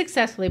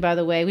 unsuccessfily by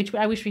the way, which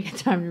I wish we had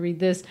time to read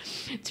this,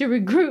 to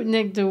recruit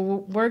Nick to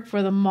work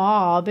for the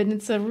mob. And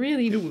it's a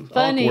really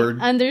funny, awkward,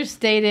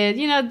 understated,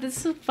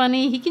 this is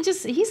funny.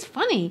 He's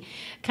funny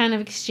kind of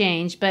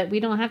exchange, but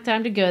we don't have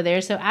time to go there.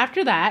 So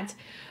after that,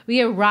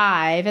 we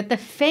arrive at the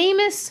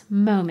famous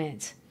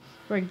moment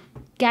where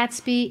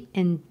Gatsby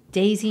and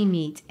Daisy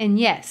meet. And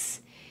yes,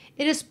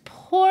 it is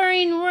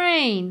pouring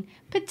rain,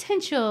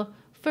 potential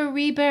for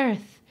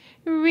rebirth,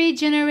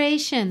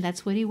 regeneration.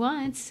 That's what he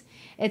wants.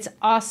 It's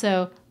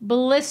also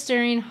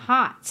blistering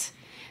hot.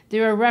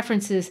 There are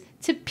references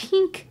to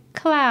pink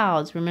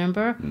clouds,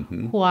 remember?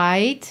 Mm-hmm.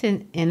 White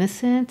and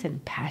innocent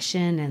and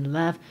passion and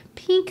love.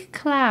 Pink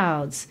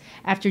clouds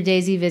after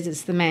Daisy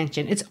visits the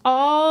mansion. It's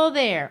all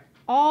there.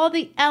 All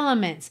the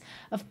elements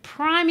of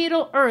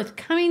primeval earth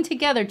coming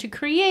together to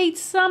create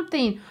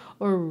something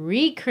or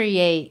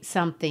recreate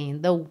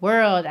something, the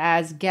world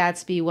as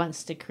Gatsby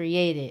wants to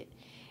create it.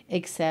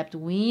 Except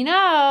we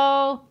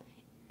know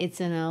it's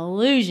an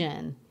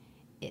illusion.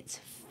 It's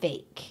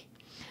fake.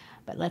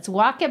 But let's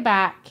walk it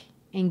back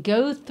and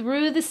go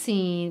through the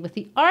scene with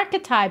the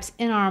archetypes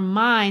in our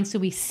minds so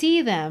we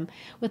see them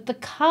with the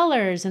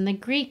colors and the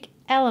Greek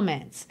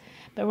elements.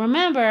 But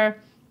remember,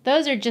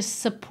 those are just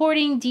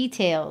supporting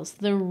details.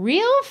 The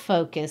real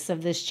focus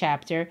of this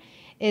chapter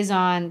is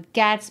on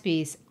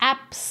Gatsby's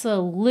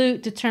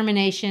absolute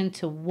determination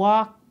to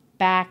walk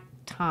back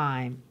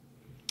time.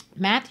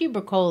 Matthew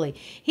Broccoli,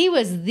 he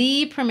was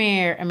the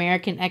premier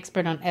American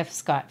expert on F.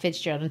 Scott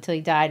Fitzgerald until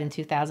he died in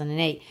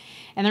 2008.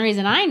 And the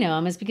reason I know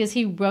him is because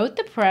he wrote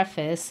the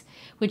preface,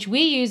 which we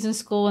use in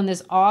school in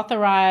this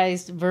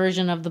authorized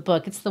version of the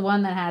book. It's the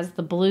one that has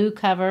the blue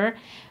cover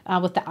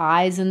with the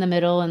eyes in the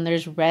middle, and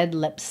there's red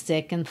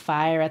lipstick and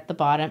fire at the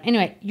bottom.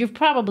 Anyway, you've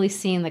probably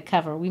seen the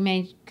cover.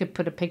 We could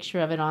put a picture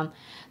of it on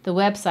the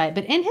website.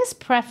 But in his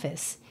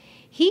preface,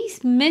 he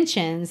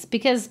mentions,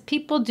 because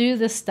people do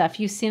this stuff,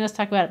 you've seen us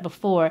talk about it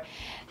before,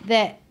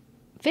 that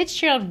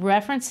Fitzgerald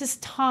references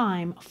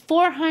time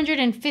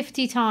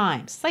 450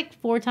 times. It's like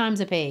 4 times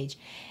a page.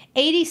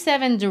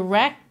 87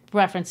 direct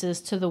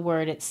references to the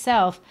word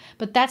itself,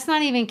 but that's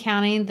not even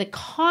counting the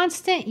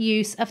constant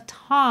use of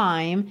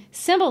time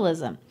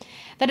symbolism.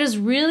 That is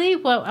really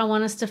what I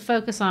want us to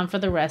focus on for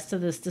the rest of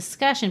this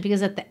discussion,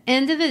 because at the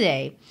end of the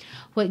day,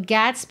 what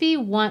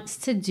Gatsby wants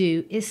to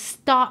do is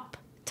stop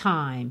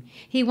time.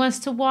 He wants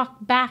to walk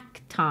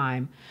back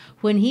time.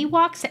 When he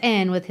walks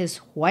in with his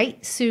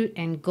white suit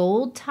and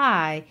gold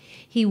tie,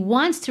 he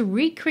wants to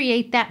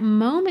recreate that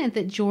moment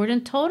that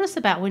Jordan told us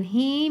about when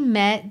he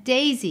met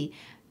Daisy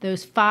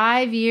those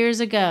 5 years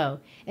ago.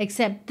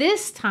 Except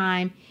this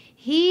time,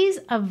 he's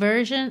a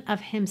version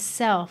of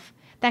himself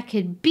that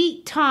could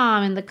beat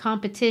Tom in the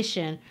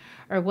competition,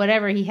 or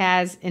whatever he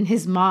has in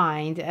his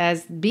mind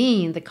as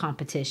being the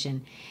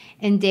competition.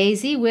 And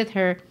Daisy, with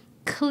her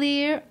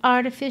clear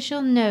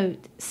artificial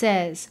note,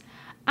 says,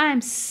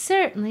 "I'm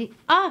certainly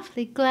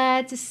awfully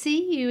glad to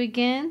see you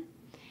again."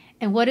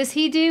 And what does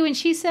he do when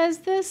she says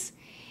this?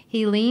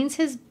 He leans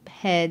his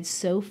head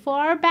so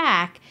far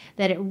back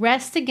that it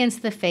rests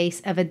against the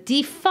face of a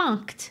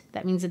defunct,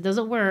 that means it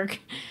doesn't work,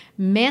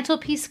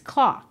 mantelpiece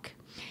clock.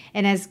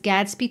 And as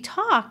Gatsby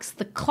talks,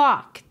 the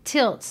clock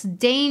tilts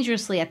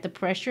dangerously at the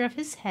pressure of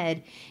his head,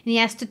 and he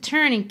has to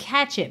turn and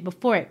catch it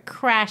before it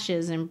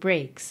crashes and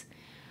breaks.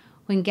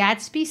 When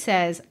Gatsby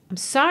says, "I'm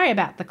sorry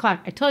about the clock,"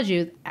 I told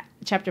you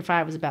chapter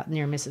 5 was about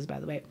near misses, by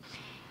the way.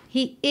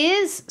 He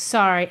is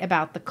sorry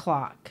about the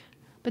clock,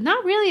 but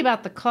not really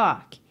about the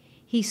clock.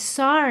 He's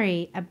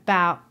sorry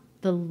about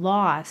the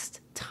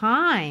lost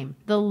time,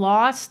 the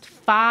lost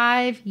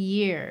 5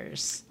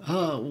 years.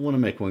 I want to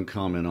make one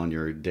comment on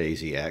your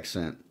Daisy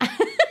accent.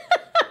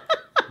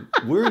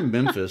 We're in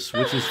Memphis,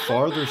 which is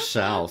farther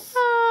south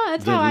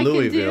That's than how I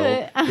Louisville, can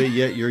do it. but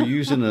yet you're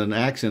using an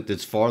accent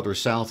that's farther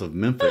south of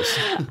Memphis.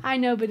 I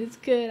know, but it's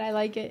good. I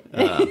like it.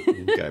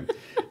 Okay.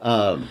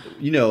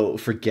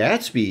 For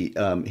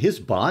Gatsby, his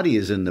body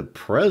is in the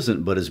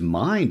present, but his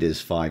mind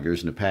is 5 years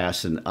in the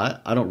past. And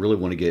I don't really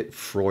want to get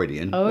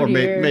Freudian. Oh, or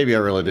dear. maybe I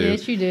really do.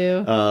 Yes, you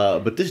do.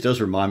 But this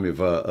does remind me of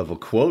a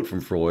quote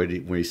from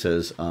Freud where he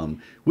says,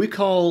 "We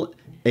call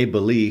a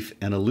belief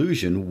an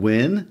illusion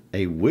when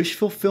a wish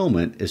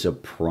fulfillment is a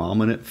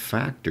prominent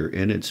factor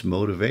in its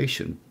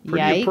motivation."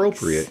 Pretty Yikes.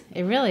 appropriate.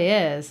 It really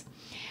is.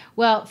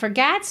 Well, for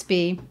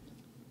Gatsby,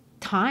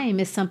 time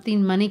is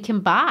something money can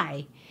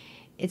buy.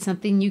 It's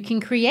something you can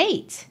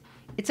create.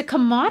 It's a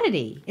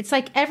commodity. It's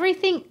like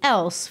everything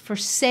else for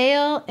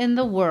sale in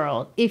the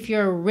world. If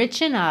you're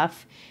rich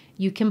enough,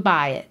 you can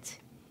buy it.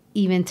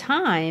 Even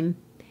time,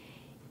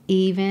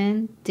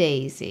 even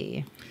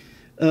Daisy.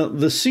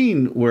 The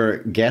scene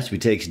where Gatsby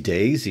takes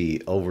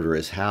Daisy over to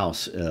his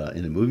house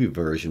in the movie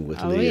version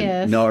with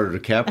Leonardo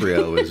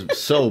DiCaprio is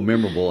so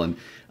memorable. And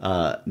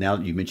now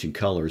that you mentioned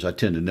colors, I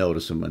tend to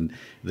notice them. And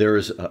there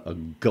is a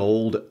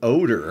gold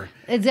odor.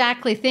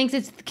 Exactly. Things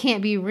that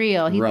can't be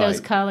real. He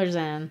throws colors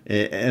in.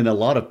 And a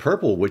lot of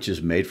purple, which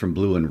is made from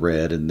blue and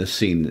red. And this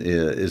scene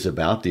is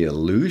about the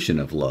illusion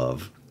of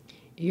love.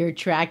 You're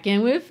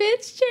tracking with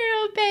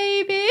Fitzgerald,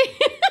 baby.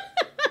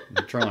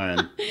 I'm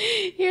trying.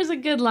 Here's a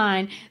good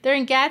line. They're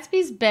in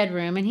Gatsby's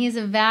bedroom, and he is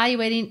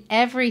evaluating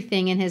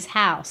everything in his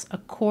house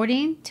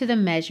according to the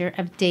measure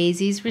of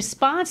Daisy's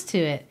response to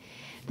it.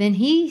 Then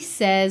he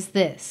says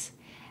this.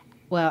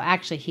 Well,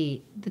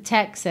 actually, the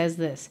text says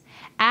this.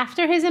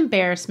 After his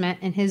embarrassment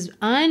and his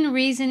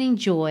unreasoning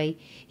joy,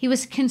 he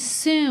was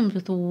consumed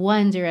with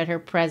wonder at her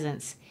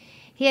presence.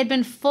 He had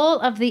been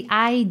full of the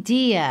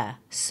idea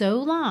so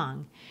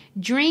long,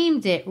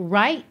 dreamed it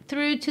right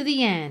through to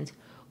the end,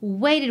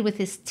 waited with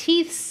his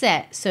teeth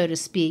set, so to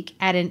speak,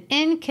 at an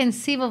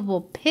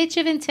inconceivable pitch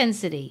of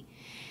intensity.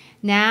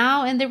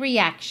 Now, in the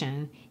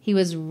reaction, he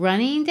was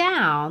running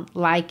down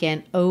like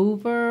an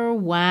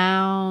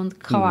overwound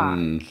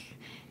clock.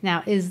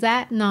 Now, is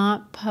that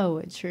not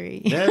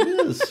poetry? That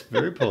is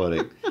very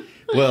poetic.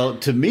 Well,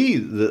 to me,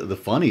 the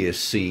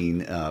funniest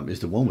scene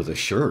is the one with the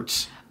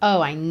shirts.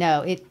 Oh, I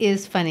know. It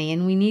is funny,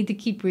 and we need to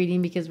keep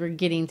reading because we're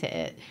getting to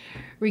it.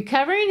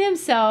 Recovering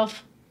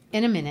himself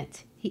in a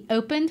minute, he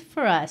opened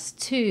for us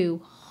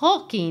 2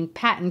 hulking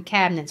patent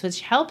cabinets,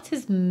 which helped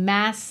his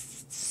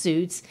masked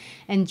suits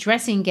and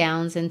dressing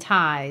gowns and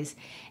ties,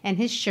 and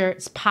his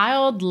shirts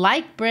piled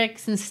like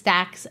bricks in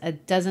stacks a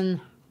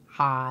dozen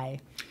high.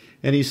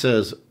 And he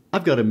says,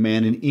 "I've got a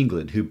man in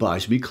England who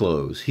buys me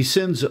clothes. He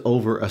sends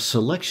over a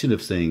selection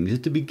of things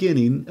at the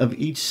beginning of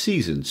each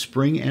season,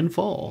 spring and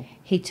fall."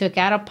 He took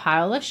out a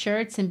pile of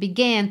shirts and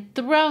began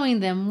throwing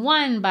them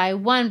one by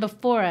one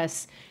before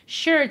us.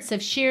 Shirts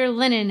of sheer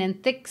linen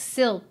and thick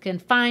silk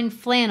and fine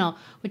flannel,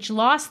 which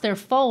lost their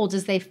folds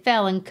as they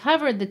fell and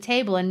covered the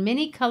table in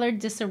many-colored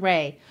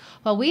disarray.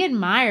 While we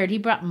admired, he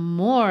brought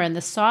more, and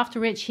the soft,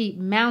 rich heap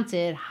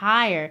mounted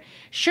higher.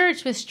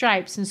 Shirts with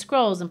stripes and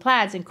scrolls and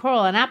plaids and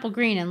coral and apple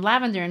green and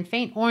lavender and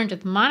faint orange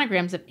with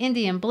monograms of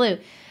Indian blue.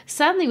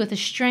 Suddenly, with a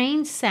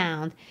strange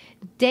sound,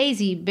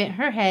 Daisy bent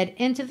her head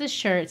into the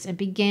shirts and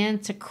began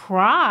to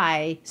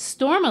cry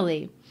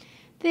stormily.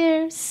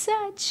 "They're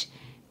such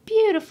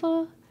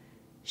beautiful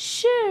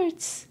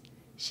shirts.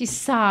 She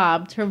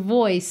sobbed, her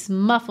voice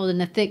muffled in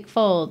the thick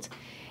folds.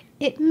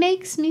 It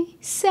makes me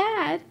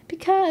sad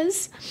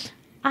because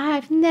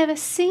I've never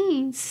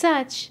seen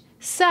such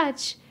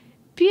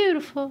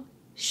beautiful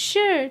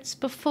shirts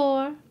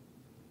before.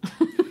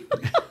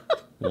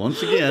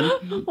 Once again.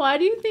 Why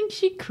do you think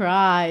she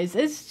cries?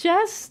 It's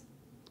just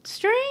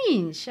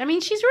strange. I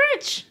mean, she's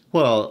rich.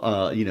 Well,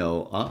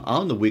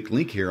 I'm the weak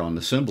link here on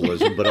the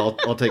symbolism, but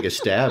I'll take a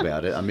stab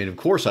at it. I mean, of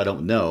course, I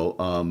don't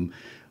know.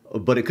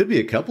 But it could be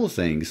a couple of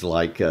things,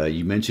 like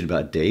you mentioned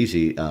about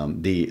Daisy,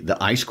 the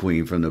Ice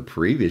Queen from the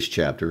previous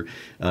chapter.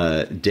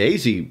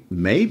 Daisy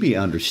may be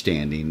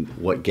understanding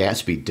what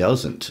Gatsby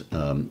doesn't,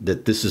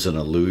 that this is an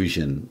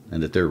illusion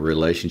and that their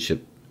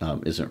relationship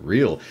isn't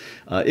real.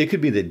 It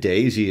could be that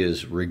Daisy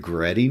is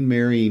regretting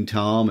marrying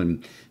Tom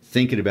and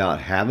thinking about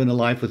having a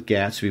life with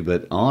Gatsby.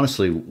 But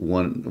honestly,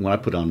 when I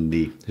put on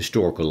the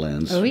historical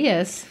lens, oh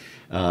yes,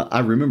 I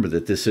remember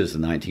that this is the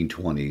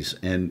 1920s,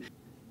 and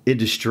it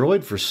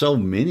destroyed for so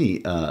many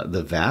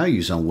the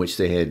values on which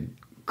they had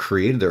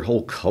created their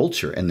whole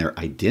culture and their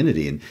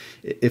identity. And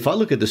if I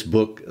look at this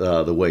book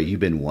the way you've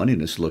been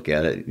wanting us to look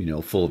at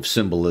it, full of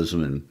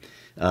symbolism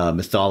and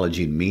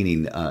mythology and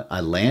meaning,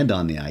 I land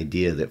on the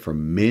idea that for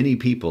many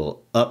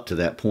people up to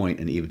that point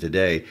and even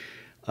today,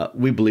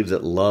 we believe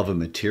that love and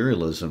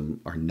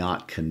materialism are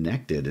not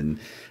connected, and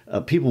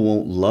people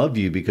won't love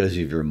you because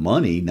of your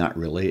money, not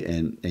really,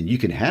 and you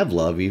can have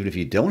love even if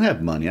you don't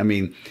have money. I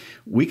mean,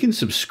 we can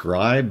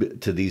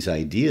subscribe to these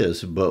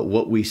ideas, but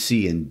what we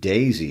see in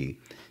Daisy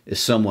is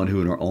someone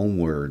who, in her own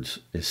words,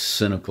 is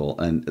cynical,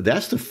 and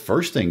that's the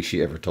first thing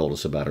she ever told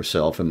us about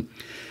herself. And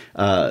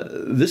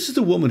this is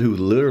the woman who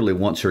literally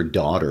wants her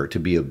daughter to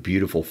be a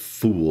beautiful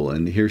fool,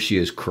 and here she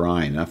is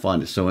crying. I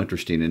find it so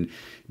interesting, and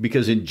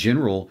because in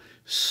general,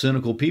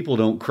 cynical people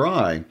don't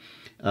cry.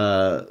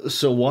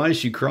 So why is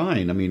she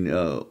crying? I mean,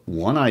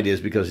 one idea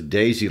is because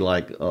Daisy,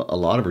 like a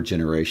lot of her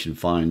generation,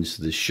 finds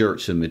the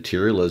shirts and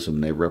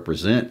materialism they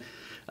represent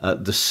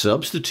the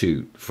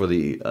substitute for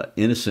the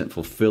innocent,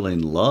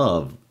 fulfilling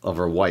love of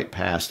her white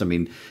past. I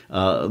mean,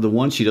 the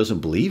one she doesn't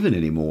believe in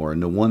anymore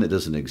and the one that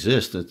doesn't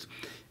exist.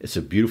 It's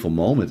a beautiful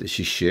moment that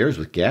she shares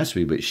with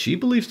Gatsby, but she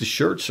believes the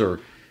shirts are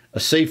a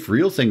safe,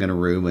 real thing in a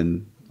room,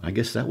 and I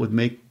guess that would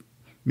make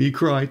me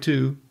cry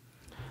too.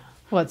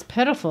 Well, it's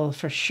pitiful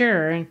for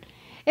sure. And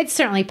it's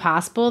certainly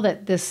possible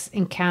that this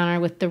encounter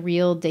with the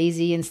real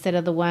Daisy instead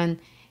of the one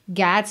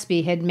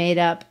Gatsby had made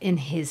up in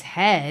his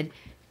head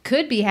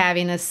could be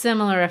having a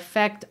similar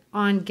effect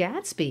on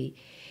Gatsby.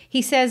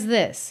 He says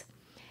this,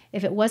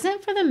 "If it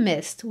wasn't for the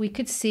mist, we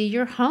could see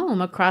your home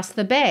across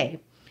the bay.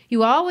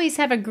 You always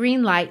have a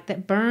green light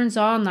that burns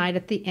all night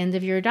at the end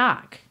of your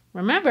dock.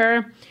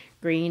 Remember,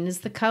 green is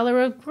the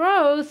color of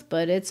growth,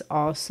 but it's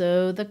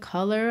also the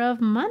color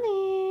of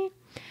money."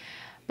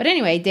 But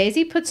anyway,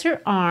 Daisy puts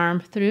her arm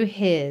through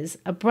his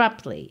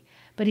abruptly,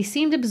 but he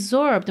seemed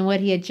absorbed in what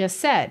he had just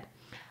said.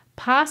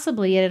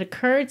 Possibly it had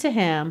occurred to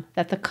him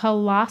that the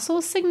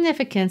colossal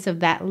significance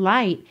of that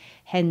light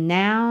had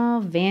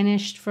now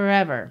vanished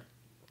forever.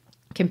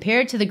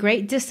 Compared to the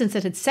great distance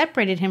that had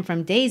separated him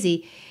from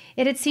Daisy,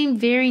 it had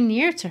seemed very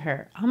near to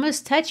her,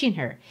 almost touching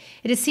her.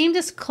 It had seemed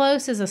as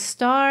close as a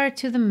star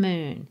to the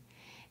moon.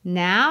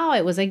 Now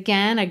it was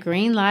again a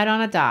green light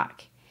on a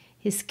dock.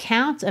 His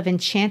count of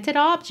enchanted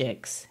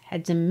objects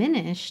had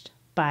diminished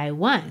by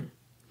one.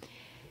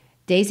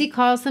 Daisy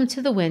calls them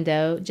to the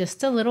window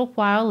just a little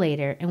while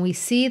later, and we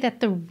see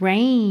that the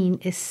rain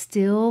is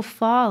still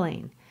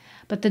falling.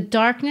 But the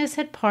darkness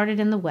had parted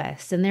in the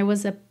west, and there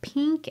was a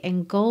pink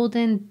and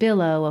golden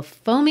billow of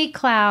foamy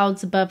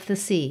clouds above the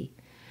sea.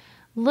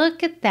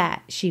 "Look at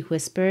that," she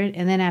whispered,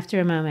 and then after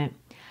a moment,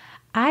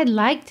 "I'd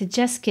like to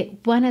just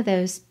get one of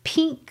those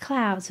pink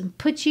clouds and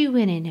put you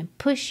in it and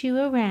push you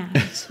around."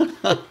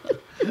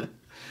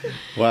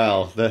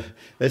 Wow,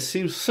 that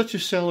seems such a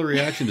shallow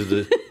reaction to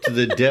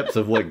the depth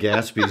of what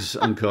Gatsby's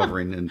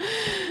uncovering. And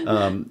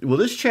well,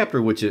 this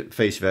chapter, which at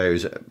face value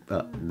is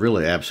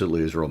really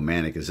absolutely as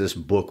romantic as this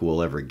book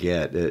will ever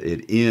get,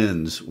 it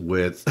ends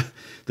with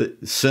the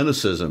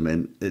cynicism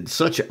and it's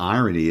such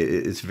irony.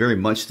 It's very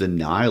much the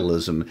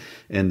nihilism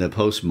and the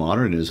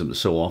postmodernism that's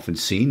so often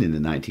seen in the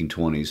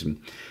 1920s.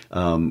 And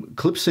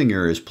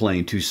Klipsinger is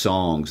playing two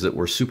songs that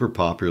were super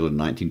popular in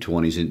the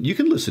 1920s, and you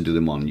can listen to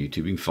them on YouTube.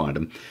 You can find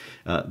them.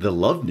 The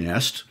Love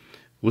Nest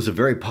was a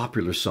very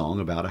popular song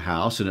about a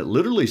house, and it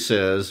literally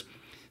says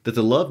that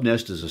the love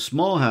nest is a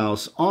small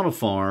house on a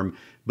farm,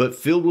 but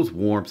filled with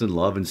warmth and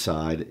love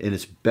inside, and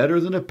it's better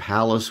than a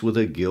palace with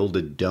a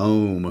gilded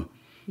dome.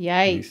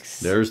 Yikes.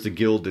 There's the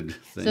gilded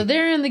thing. So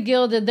they're in the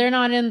gilded, they're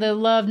not in the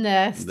love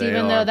nest,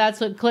 even though that's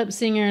what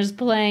Klipsinger is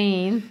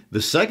playing.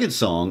 The second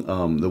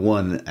song, the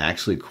one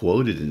actually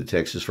quoted in the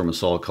text, is from a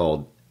song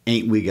called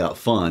Ain't We Got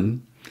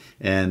Fun?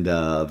 And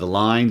the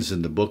lines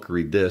in the book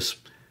read this: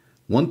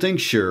 "One thing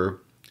sure,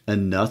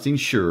 and nothing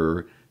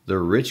surer, the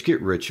rich get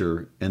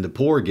richer, and the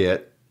poor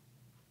get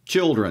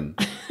children."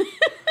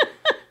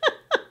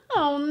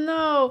 Oh,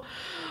 no.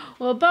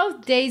 Well,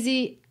 both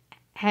Daisy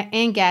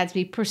and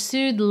Gatsby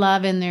pursued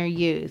love in their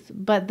youth,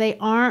 but they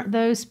aren't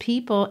those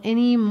people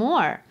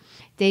anymore.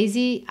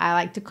 Daisy, I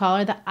like to call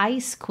her the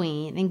Ice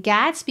Queen, and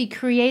Gatsby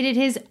created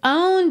his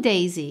own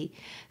Daisy,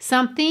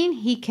 something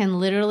he can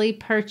literally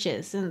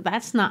purchase, and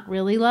that's not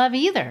really love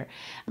either.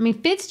 I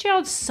mean,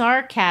 Fitzgerald's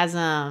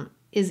sarcasm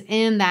is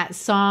in that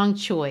song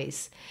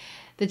choice.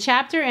 The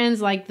chapter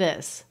ends like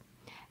this.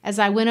 As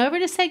I went over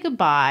to say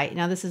goodbye,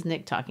 now this is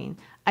Nick talking,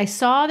 I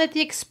saw that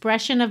the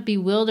expression of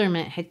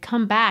bewilderment had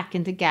come back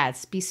into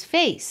Gatsby's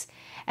face,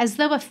 as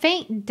though a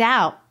faint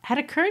doubt had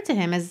occurred to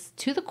him as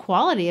to the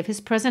quality of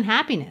his present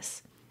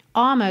happiness.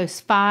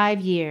 Almost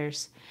 5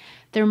 years.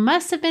 There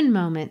must have been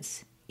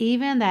moments,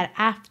 even that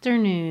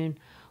afternoon,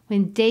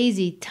 when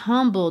Daisy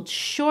tumbled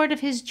short of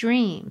his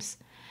dreams,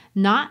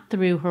 not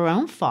through her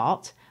own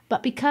fault,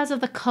 but because of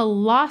the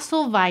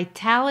colossal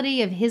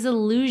vitality of his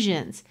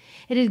illusions.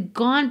 It had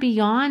gone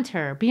beyond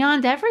her,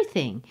 beyond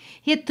everything.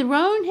 He had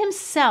thrown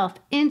himself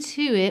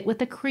into it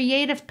with a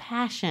creative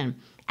passion,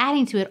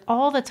 adding to it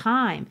all the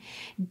time,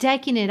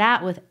 decking it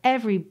out with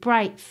every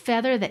bright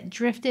feather that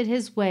drifted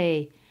his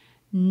way.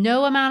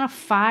 No amount of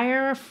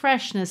fire or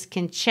freshness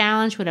can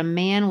challenge what a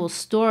man will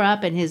store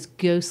up in his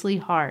ghostly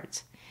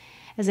heart.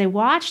 As I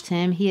watched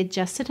him, he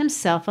adjusted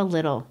himself a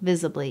little,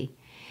 visibly.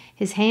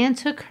 His hand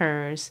took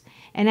hers,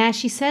 and as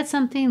she said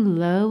something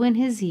low in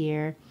his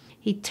ear,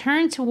 he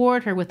turned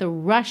toward her with a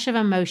rush of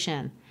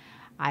emotion.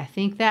 I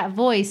think that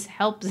voice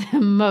helps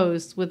him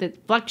most with its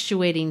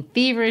fluctuating,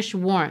 feverish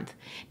warmth,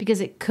 because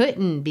it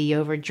couldn't be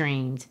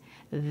overdreamed.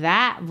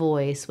 That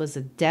voice was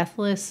a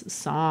deathless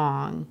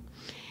song.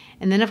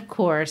 And then, of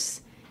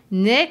course,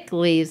 Nick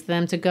leaves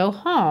them to go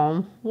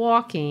home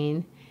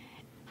walking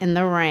in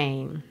the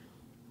rain.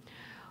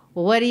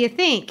 Well, what do you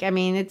think? I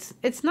mean,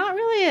 it's not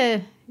really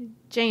a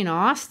Jane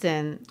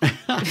Austen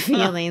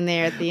feeling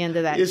there at the end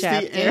of that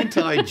chapter. It's the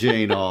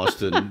anti-Jane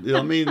Austen.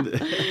 I mean,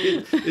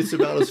 it's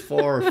about as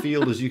far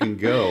afield as you can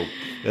go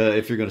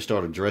if you're going to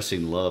start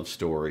addressing love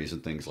stories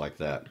and things like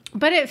that.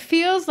 But it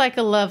feels like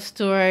a love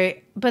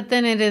story, but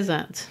then it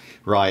isn't.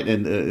 Right,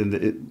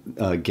 and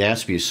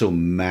Gatsby is so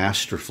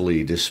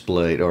masterfully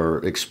displayed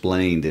or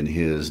explained in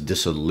his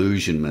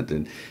disillusionment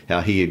and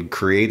how he had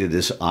created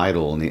this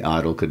idol, and the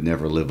idol could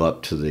never live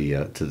up to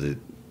the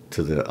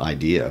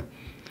idea.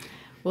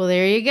 Well,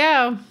 there you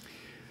go.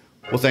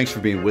 Well, thanks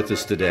for being with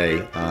us today.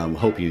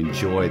 Hope you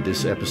enjoyed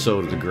this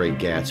episode of The Great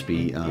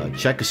Gatsby.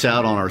 Check us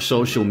out on our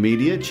social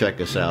media.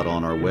 Check us out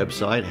on our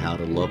website,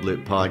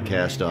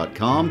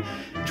 howtolovelitpodcast.com.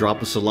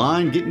 Drop us a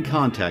line. Get in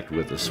contact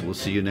with us. We'll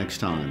see you next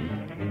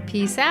time.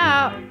 Peace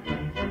out.